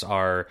slip-ups,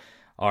 our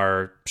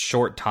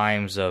short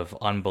times of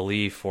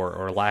unbelief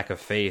or lack of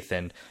faith.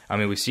 And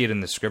we see it in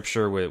the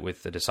scripture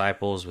with the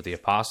disciples, with the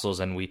apostles,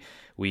 and we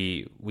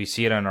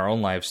see it in our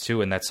own lives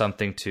too. And that's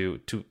something to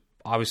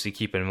obviously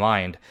keep in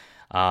mind.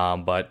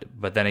 But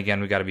then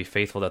again, we got to be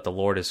faithful that the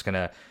Lord is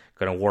gonna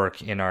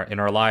work in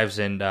our lives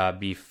and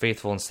be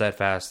faithful and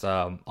steadfast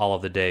all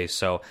of the days.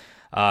 So,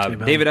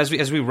 David,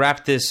 as we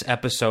wrap this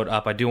episode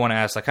up, I do want to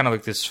ask, like, kind of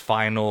like this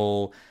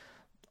final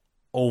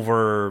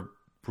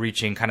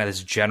overreaching kind of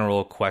this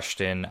general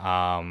question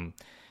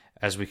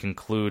as we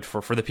conclude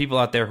for the people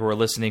out there who are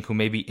listening who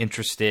may be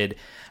interested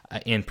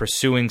in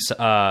pursuing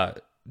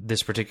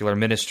this particular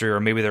ministry, or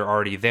maybe they're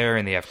already there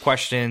and they have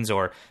questions,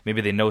 or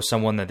maybe they know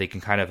someone that they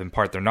can kind of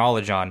impart their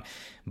knowledge on.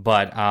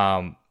 But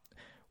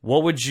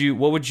what would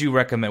you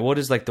recommend? What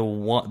is like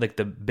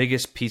the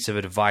biggest piece of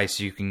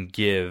advice you can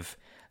give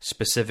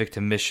specific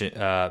to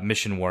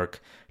mission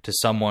work to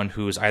someone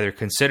who's either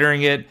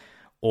considering it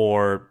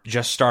or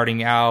just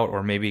starting out,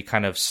 or maybe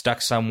kind of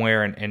stuck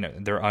somewhere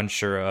and they're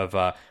unsure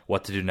of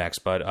what to do next?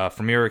 But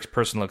from your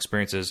personal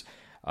experiences,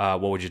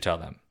 what would you tell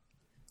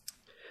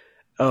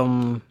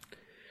them?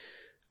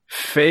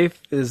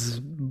 Faith is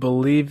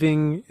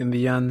believing in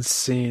the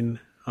unseen.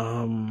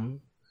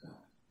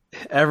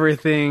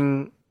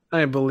 Everything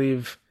I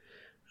believe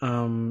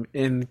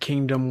in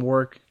kingdom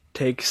work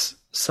takes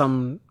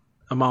some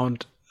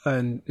amount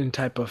and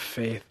type of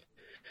faith.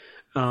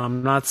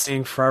 I'm not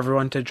saying for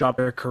everyone to drop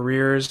their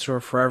careers or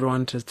for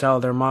everyone to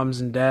tell their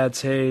moms and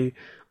dads, hey,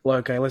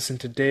 look, I listened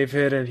to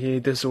David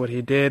and this is what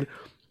he did.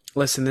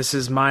 Listen, this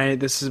is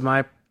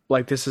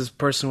like, this is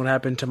personally what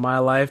happened to my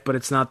life, but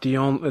it's not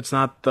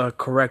the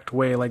correct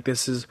way. Like,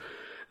 this is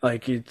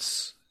like,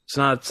 it's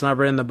not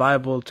written in the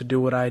Bible to do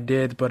what I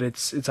did, but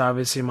it's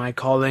obviously my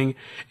calling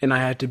and I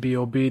had to be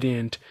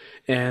obedient.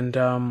 And,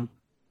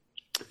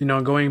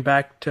 going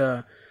back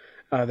to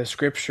the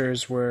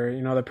scriptures where,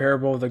 the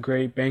parable of the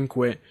great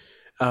banquet,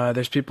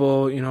 there's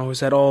people, who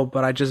said, oh,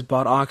 but I just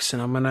bought oxen,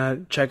 I'm going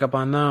to check up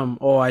on them.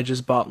 Oh, I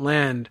just bought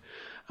land.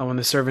 When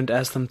the servant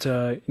asked them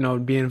to,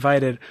 be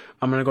invited,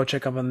 I'm going to go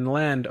check up on the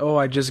land. Oh,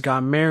 I just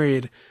got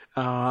married.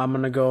 I'm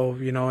going to go,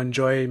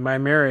 enjoy my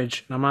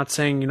marriage. And I'm not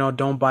saying,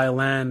 don't buy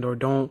land or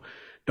don't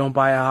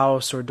buy a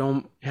house or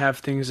don't have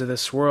things of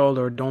this world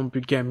or don't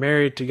get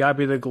married. To God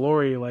be the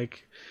glory.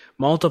 Like,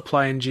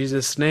 multiply in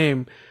Jesus'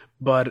 name.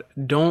 But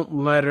don't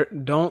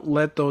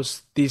let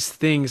these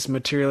things,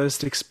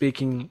 materialistic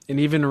speaking, and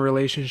even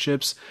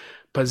relationships,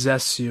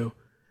 possess you.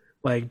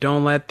 Like,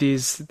 don't let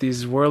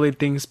these worldly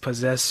things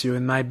possess you.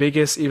 And my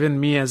biggest, even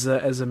me as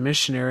a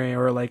missionary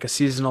or like a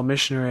seasonal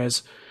missionary,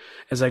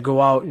 as I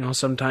go out,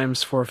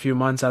 sometimes for a few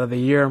months out of the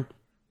year,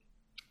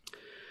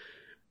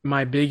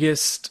 my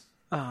biggest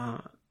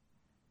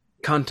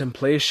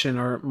contemplation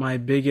or my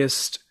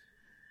biggest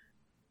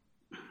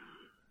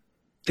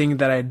thing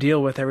that I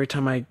deal with every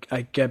time I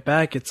get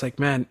back, it's like,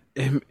 man,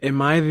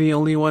 am I the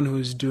only one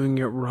who's doing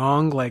it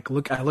wrong? Like,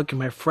 I look at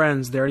my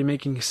friends, they're already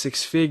making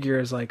six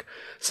figures. Like,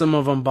 some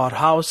of them bought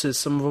houses,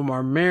 some of them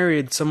are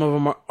married, some of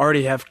them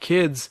already have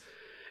kids.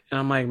 And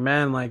I'm like,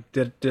 man, like,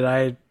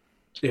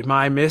 am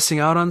I missing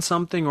out on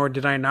something, or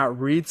did I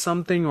not read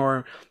something,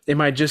 or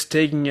am I just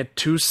taking it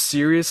too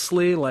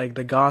seriously? Like,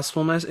 the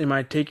gospel message, am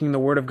I taking the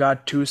word of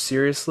God too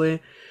seriously?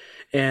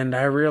 And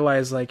I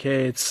realized, like,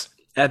 hey, it's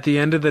at the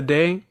end of the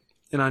day,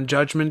 and on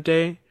Judgment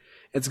Day,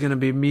 it's going to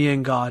be me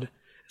and God.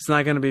 It's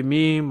not going to be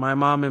me, my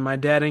mom, and my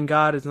dad and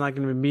God. It's not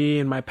going to be me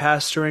and my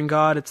pastor and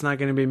God. It's not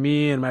going to be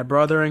me and my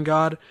brother and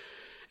God.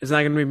 It's not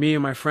going to be me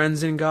and my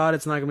friends in God.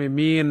 It's not going to be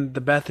me and the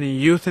Bethany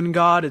youth in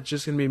God. It's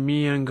just going to be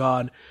me and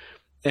God.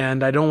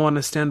 And I don't want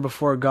to stand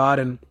before God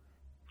and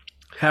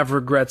have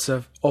regrets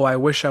of, oh, I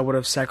wish I would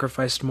have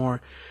sacrificed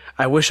more.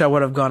 I wish I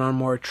would have gone on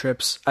more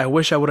trips. I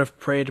wish I would have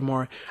prayed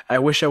more. I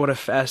wish I would have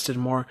fasted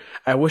more.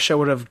 I wish I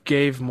would have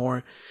gave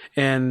more.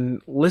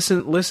 And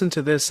listen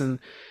to this, and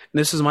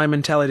this is my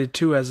mentality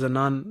too as a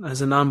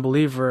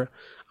non-believer.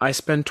 I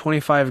spent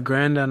 25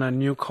 grand on a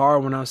new car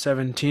when I was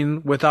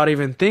 17 without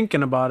even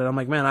thinking about it. I'm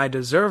like, man, I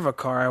deserve a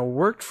car. I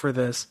worked for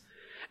this.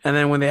 And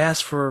then when they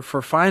asked for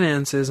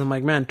finances, I'm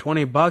like, man,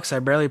 $20, I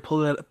barely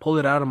pulled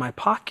it out of my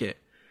pocket.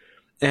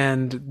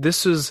 And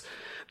this is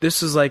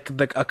like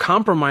a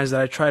compromise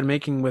that I tried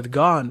making with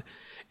God.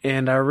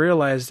 And I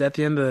realized at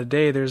the end of the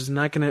day, there's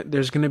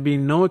gonna be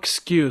no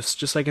excuse,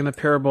 just like in the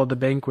parable of the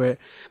banquet,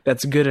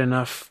 that's good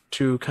enough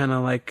to kind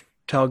of like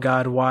tell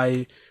God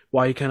why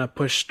you kind of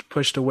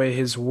pushed away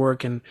His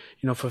work and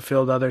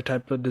fulfilled other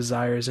type of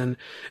desires. And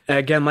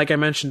again, like I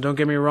mentioned, don't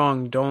get me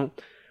wrong, I don't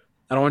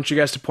want you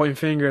guys to point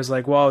fingers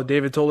like, wow,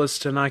 David told us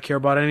to not care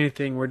about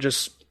anything. We're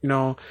just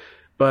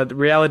but the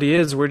reality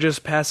is we're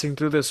just passing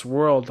through this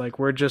world. Like,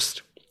 we're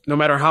just, no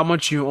matter how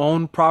much you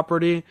own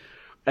property,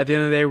 at the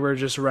end of the day, we're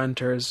just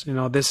renters.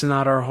 This is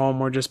not our home.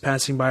 We're just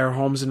passing by our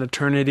homes in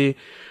eternity.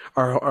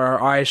 Our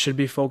eyes should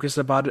be focused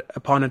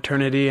upon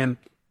eternity. And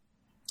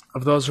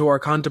of those who are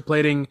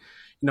contemplating,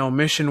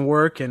 mission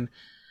work, and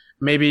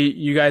maybe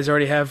you guys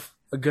already have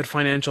a good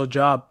financial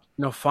job,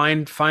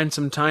 find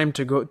some time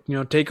to go,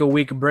 take a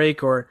week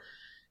break, or,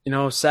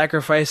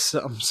 sacrifice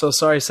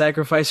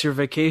your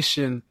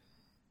vacation,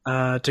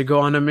 to go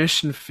on a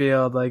mission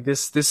field. Like,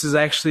 this is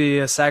actually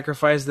a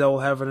sacrifice that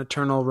will have an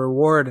eternal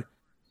reward.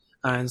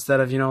 instead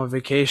of, a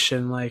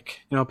vacation.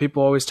 Like,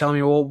 people always tell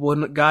me, well,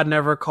 God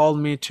never called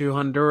me to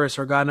Honduras,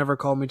 or God never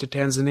called me to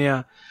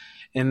Tanzania.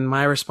 And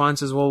my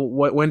response is, well,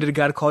 when did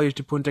God call you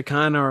to Punta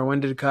Cana, or when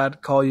did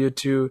God call you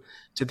to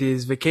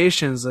these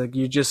vacations? Like,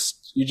 you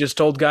just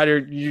told God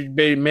you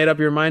made up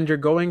your mind you're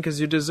going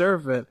because you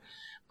deserve it.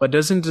 But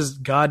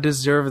doesn't God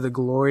deserve the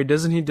glory?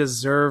 Doesn't he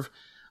deserve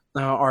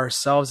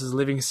ourselves as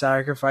living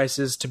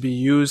sacrifices to be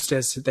used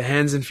as the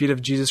hands and feet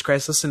of Jesus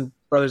Christ? Listen,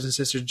 brothers and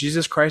sisters,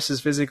 Jesus Christ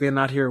is physically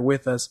not here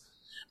with us,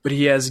 but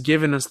he has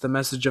given us the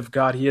message of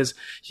God. He has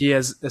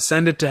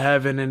ascended to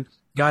heaven, and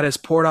God has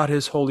poured out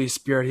his Holy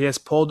Spirit. He has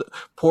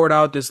poured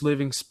out this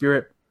living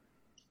Spirit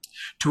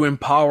to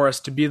empower us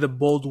to be the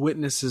bold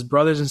witnesses.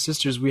 Brothers and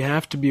sisters, we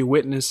have to be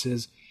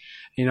witnesses.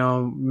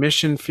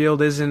 Mission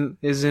field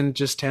isn't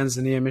just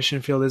Tanzania.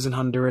 Mission field isn't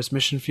Honduras.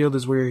 Mission field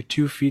is where your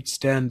 2 feet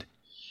stand.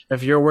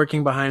 If you're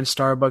working behind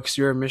Starbucks,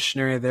 you're a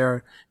missionary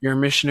there. You're a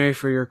missionary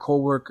for your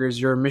coworkers.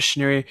 You're a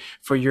missionary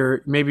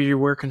for maybe you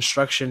work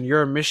construction.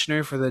 You're a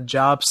missionary for the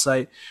job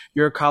site.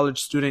 You're a college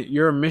student.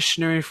 You're a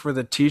missionary for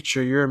the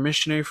teacher. You're a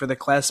missionary for the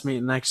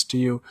classmate next to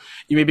you.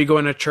 You may be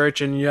going to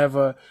church and you have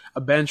a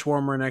bench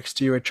warmer next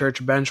to you, a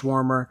church bench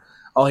warmer.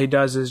 All he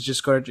does is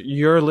just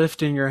you're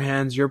lifting your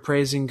hands. You're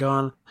praising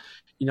God,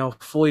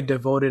 fully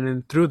devoted.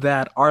 And through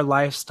that, our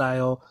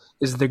lifestyle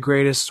is the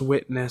greatest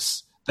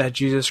witness that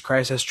Jesus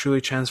Christ has truly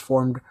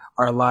transformed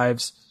our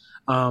lives.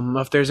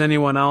 If there's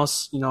anyone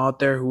else, out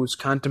there who's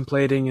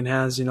contemplating and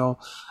has,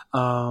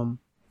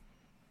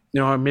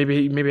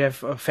 maybe have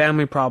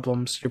family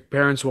problems, your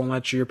parents won't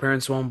let you, your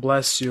parents won't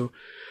bless you.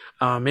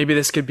 Maybe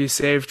this could be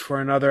saved for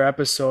another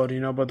episode,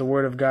 but the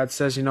Word of God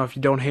says, if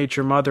you don't hate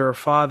your mother or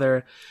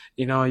father,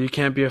 you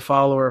can't be a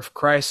follower of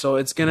Christ. So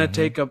it's gonna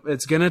take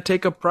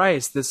a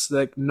price. This,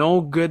 like, no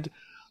good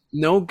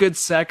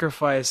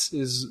sacrifice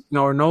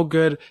no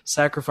good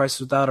sacrifice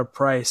without a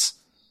price.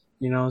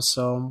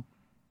 So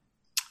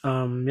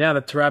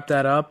to wrap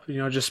that up,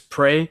 just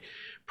pray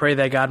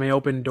that God may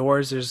open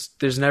doors.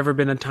 There's never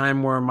been a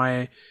time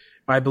where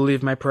I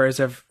believe my prayers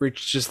have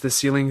reached just the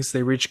ceilings.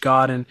 They reach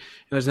God, and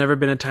there's never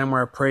been a time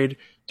where I prayed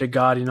to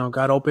God,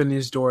 God, open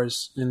these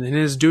doors, and in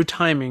his due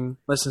timing.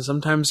 Listen,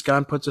 sometimes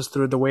God puts us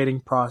through the waiting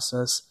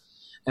process.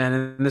 And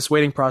in this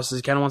waiting process,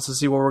 he kind of wants to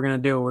see what we're going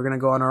to do. We're going to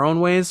go on our own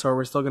ways, or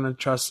we're still going to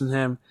trust in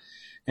him.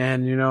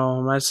 And,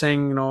 I'm not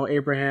saying,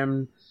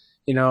 Abraham,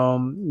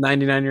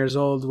 99 years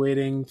old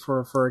waiting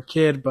for a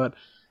kid, but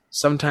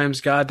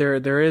sometimes, God,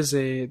 there is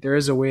a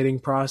waiting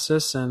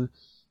process, and,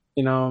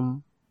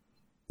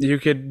 you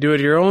could do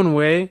it your own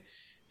way,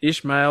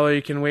 Ishmael, or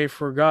you can wait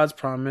for God's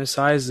promise,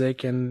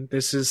 Isaac. And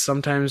this is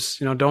sometimes,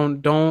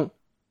 don't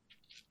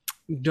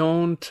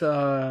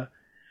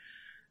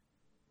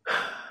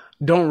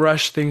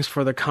rush things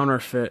for the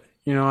counterfeit.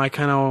 I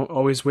kind of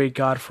always wait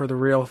God for the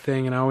real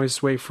thing, and I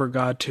always wait for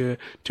God to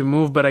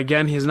move. But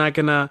again,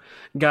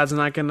 God's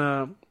not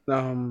gonna,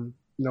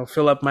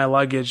 fill up my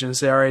luggage and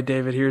say, all right,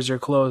 David, here's your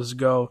clothes,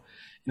 go.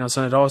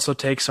 So it also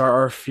takes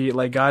our feet.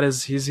 Like, God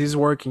he's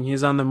working,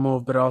 he's on the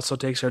move, but it also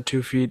takes our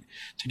 2 feet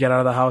to get out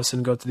of the house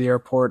and go to the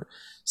airport.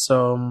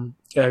 So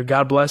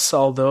God bless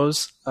all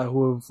those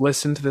who have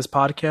listened to this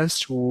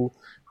podcast,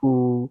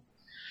 who've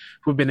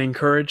been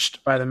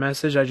encouraged by the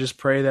message. I just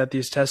pray that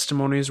these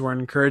testimonies were an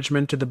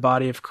encouragement to the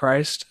body of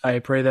Christ. I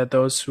pray that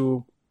those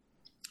who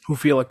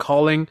feel a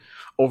calling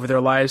over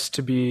their lives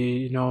to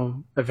be,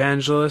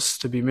 evangelists,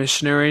 to be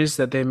missionaries,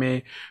 that they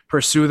may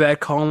pursue that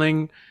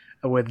calling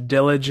with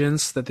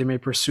diligence, that they may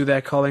pursue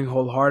that calling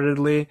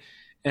wholeheartedly,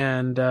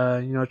 and,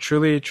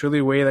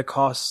 truly weigh the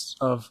costs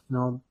of,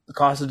 the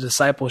cost of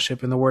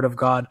discipleship in the Word of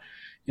God.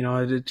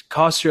 It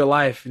costs your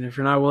life. And if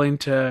you're not willing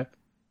to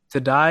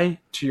die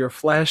to your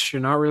flesh,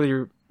 you're not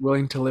really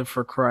willing to live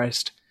for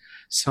Christ.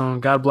 So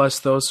God bless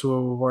those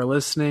who are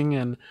listening,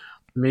 and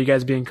may you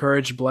guys be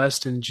encouraged,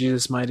 blessed in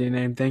Jesus' mighty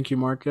name. Thank you,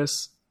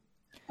 Marcus,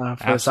 for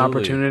this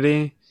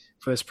opportunity,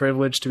 for this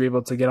privilege to be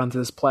able to get onto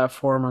this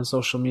platform on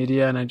social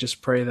media. And I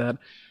just pray that,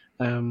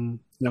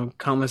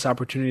 countless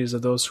opportunities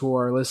of those who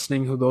are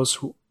listening,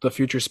 the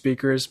future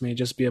speakers, may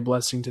just be a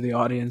blessing to the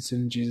audience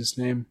in Jesus'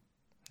 name.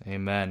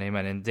 Amen.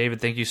 And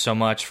David, thank you so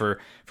much for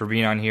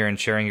being on here and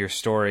sharing your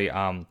story.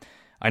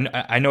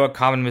 I know a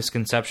common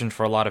misconception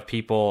for a lot of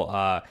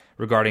people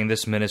regarding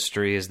this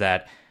ministry is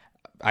that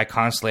I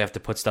constantly have to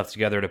put stuff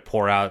together to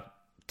pour out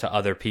to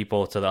other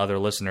people, to the other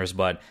listeners.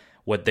 But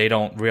what they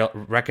don't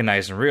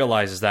recognize and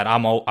realize is that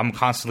I'm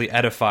constantly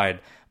edified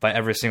by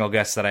every single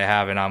guest that I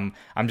have, and I'm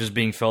just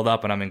being filled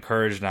up, and I'm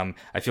encouraged, and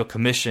I feel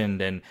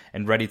commissioned and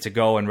ready to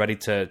go and ready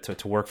to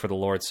work for the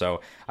Lord.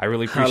 So I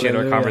really appreciate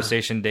our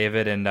conversation,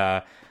 David, and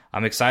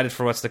I'm excited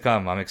for what's to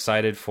come. I'm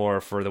excited for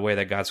the way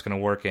that God's going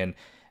to work in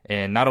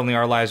not only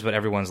our lives, but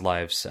everyone's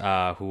lives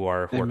who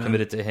are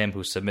committed to Him,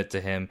 who submit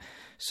to Him.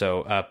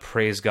 So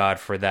praise God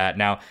for that.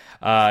 Now,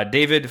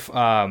 David,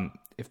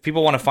 if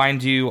people want to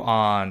find you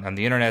on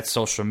the internet,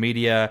 social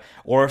media,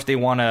 or if they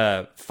want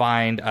to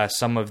find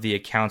some of the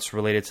accounts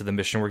related to the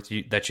mission work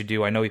that you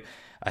do,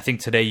 I think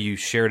today you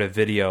shared a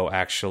video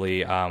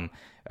actually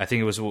I think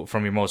it was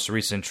from your most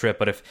recent trip.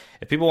 But if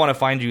people want to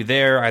find you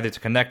there, either to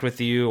connect with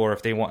you or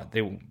if they want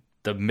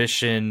the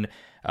mission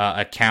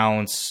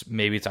accounts,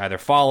 maybe to either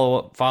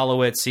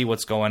follow it, see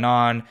what's going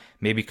on,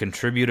 maybe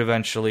contribute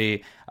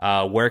eventually,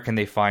 where can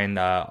they find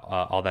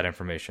all that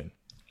information?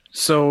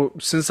 So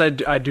since I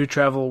do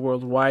travel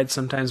worldwide,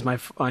 sometimes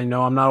I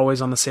know I'm not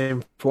always on the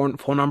same phone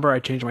number. I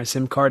change my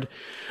SIM card.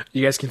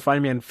 You guys can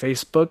find me on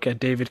Facebook at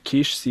David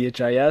Quiche,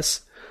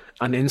 CHIS,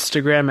 on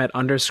Instagram at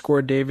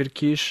 _David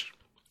Quiche,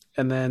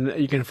 and then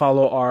you can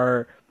follow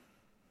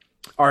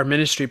our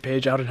ministry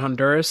page out in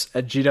Honduras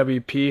at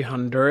GWP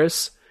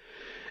Honduras.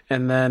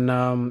 And then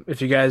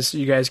if you guys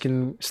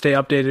can stay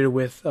updated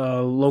with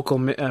local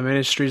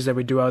ministries that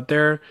we do out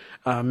there,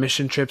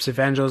 mission trips,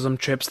 evangelism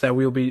trips that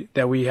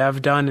we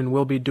have done and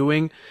will be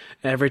doing.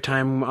 Every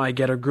time I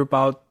get a group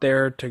out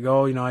there to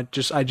go,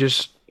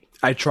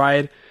 I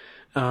tried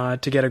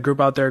to get a group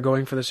out there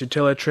going for this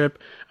Utila trip.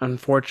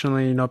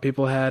 Unfortunately,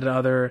 people had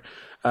other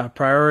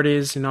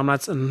priorities. I'm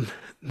not.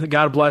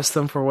 God bless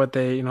them for what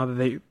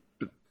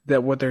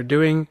what they're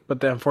doing,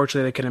 but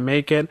unfortunately they couldn't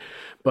make it.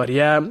 But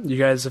yeah,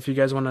 if you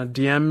guys want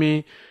to DM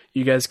me,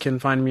 you guys can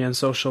find me on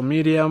social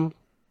media,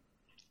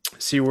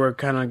 see where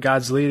kind of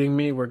God's leading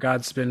me, where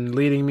God's been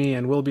leading me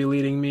and will be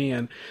leading me,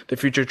 and the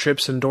future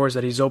trips and doors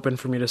that he's opened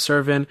for me to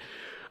serve in.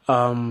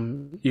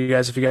 If you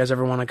guys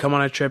ever want to come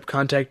on a trip,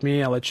 contact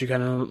me. I'll let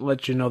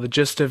you know the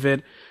gist of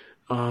it.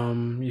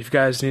 If you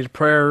guys need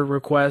prayer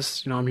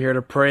requests, I'm here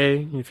to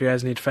pray. If you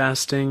guys need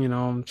fasting,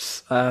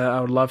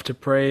 I would love to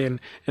pray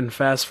and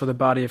fast for the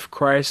body of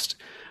Christ,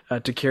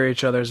 to carry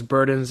each other's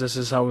burdens. This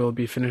is how we will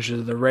be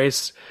finishers of the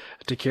race,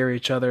 to carry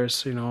each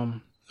other's,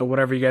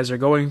 whatever you guys are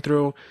going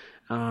through.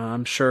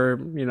 I'm sure,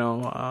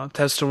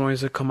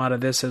 testimonies will come out of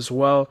this as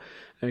well,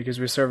 because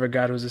we serve a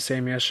God who's the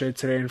same yesterday,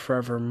 today, and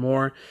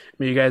forevermore.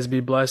 May you guys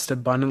be blessed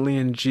abundantly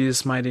in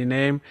Jesus' mighty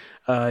name.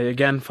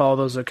 Again, follow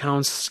those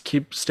accounts.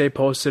 Stay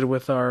posted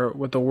with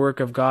the work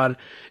of God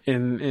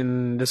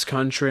in this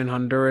country, in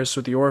Honduras,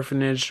 with the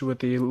orphanage, with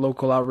the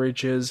local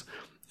outreaches.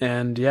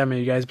 And yeah, may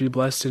you guys be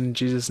blessed in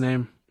Jesus'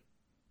 name.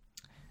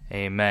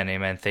 Amen,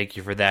 amen. Thank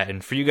you for that.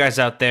 And for you guys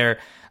out there,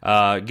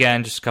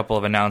 again, just a couple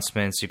of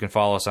announcements. You can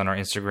follow us on our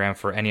Instagram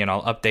for any and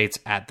all updates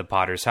at The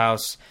Potter's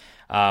House.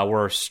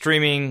 We're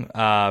streaming,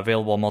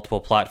 available on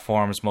multiple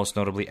platforms, most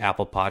notably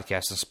Apple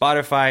Podcasts and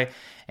Spotify.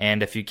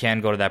 And if you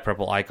can, go to that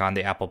purple icon,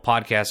 the Apple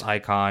Podcast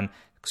icon,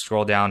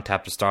 scroll down,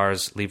 tap the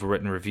stars, leave a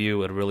written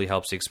review. It really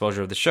helps the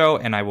exposure of the show,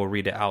 and I will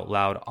read it out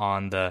loud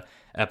on the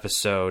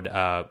episode,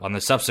 on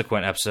the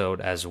subsequent episode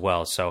as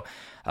well. So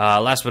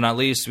last but not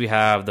least, we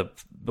have the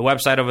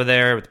website over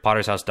there,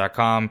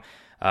 thepottershouse.com.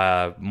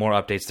 More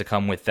updates to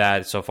come with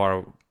that. So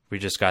far, we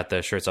just got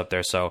the shirts up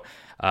there, so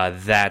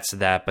that's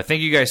that. But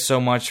thank you guys so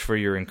much for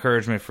your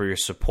encouragement, for your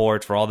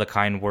support, for all the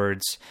kind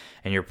words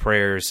and your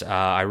prayers.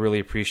 I really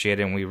appreciate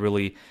it, and we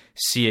really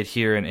see it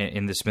here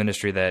in this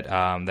ministry that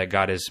that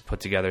God has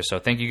put together. So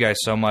thank you guys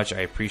so much.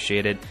 I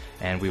appreciate it,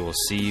 and we will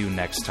see you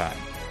next time.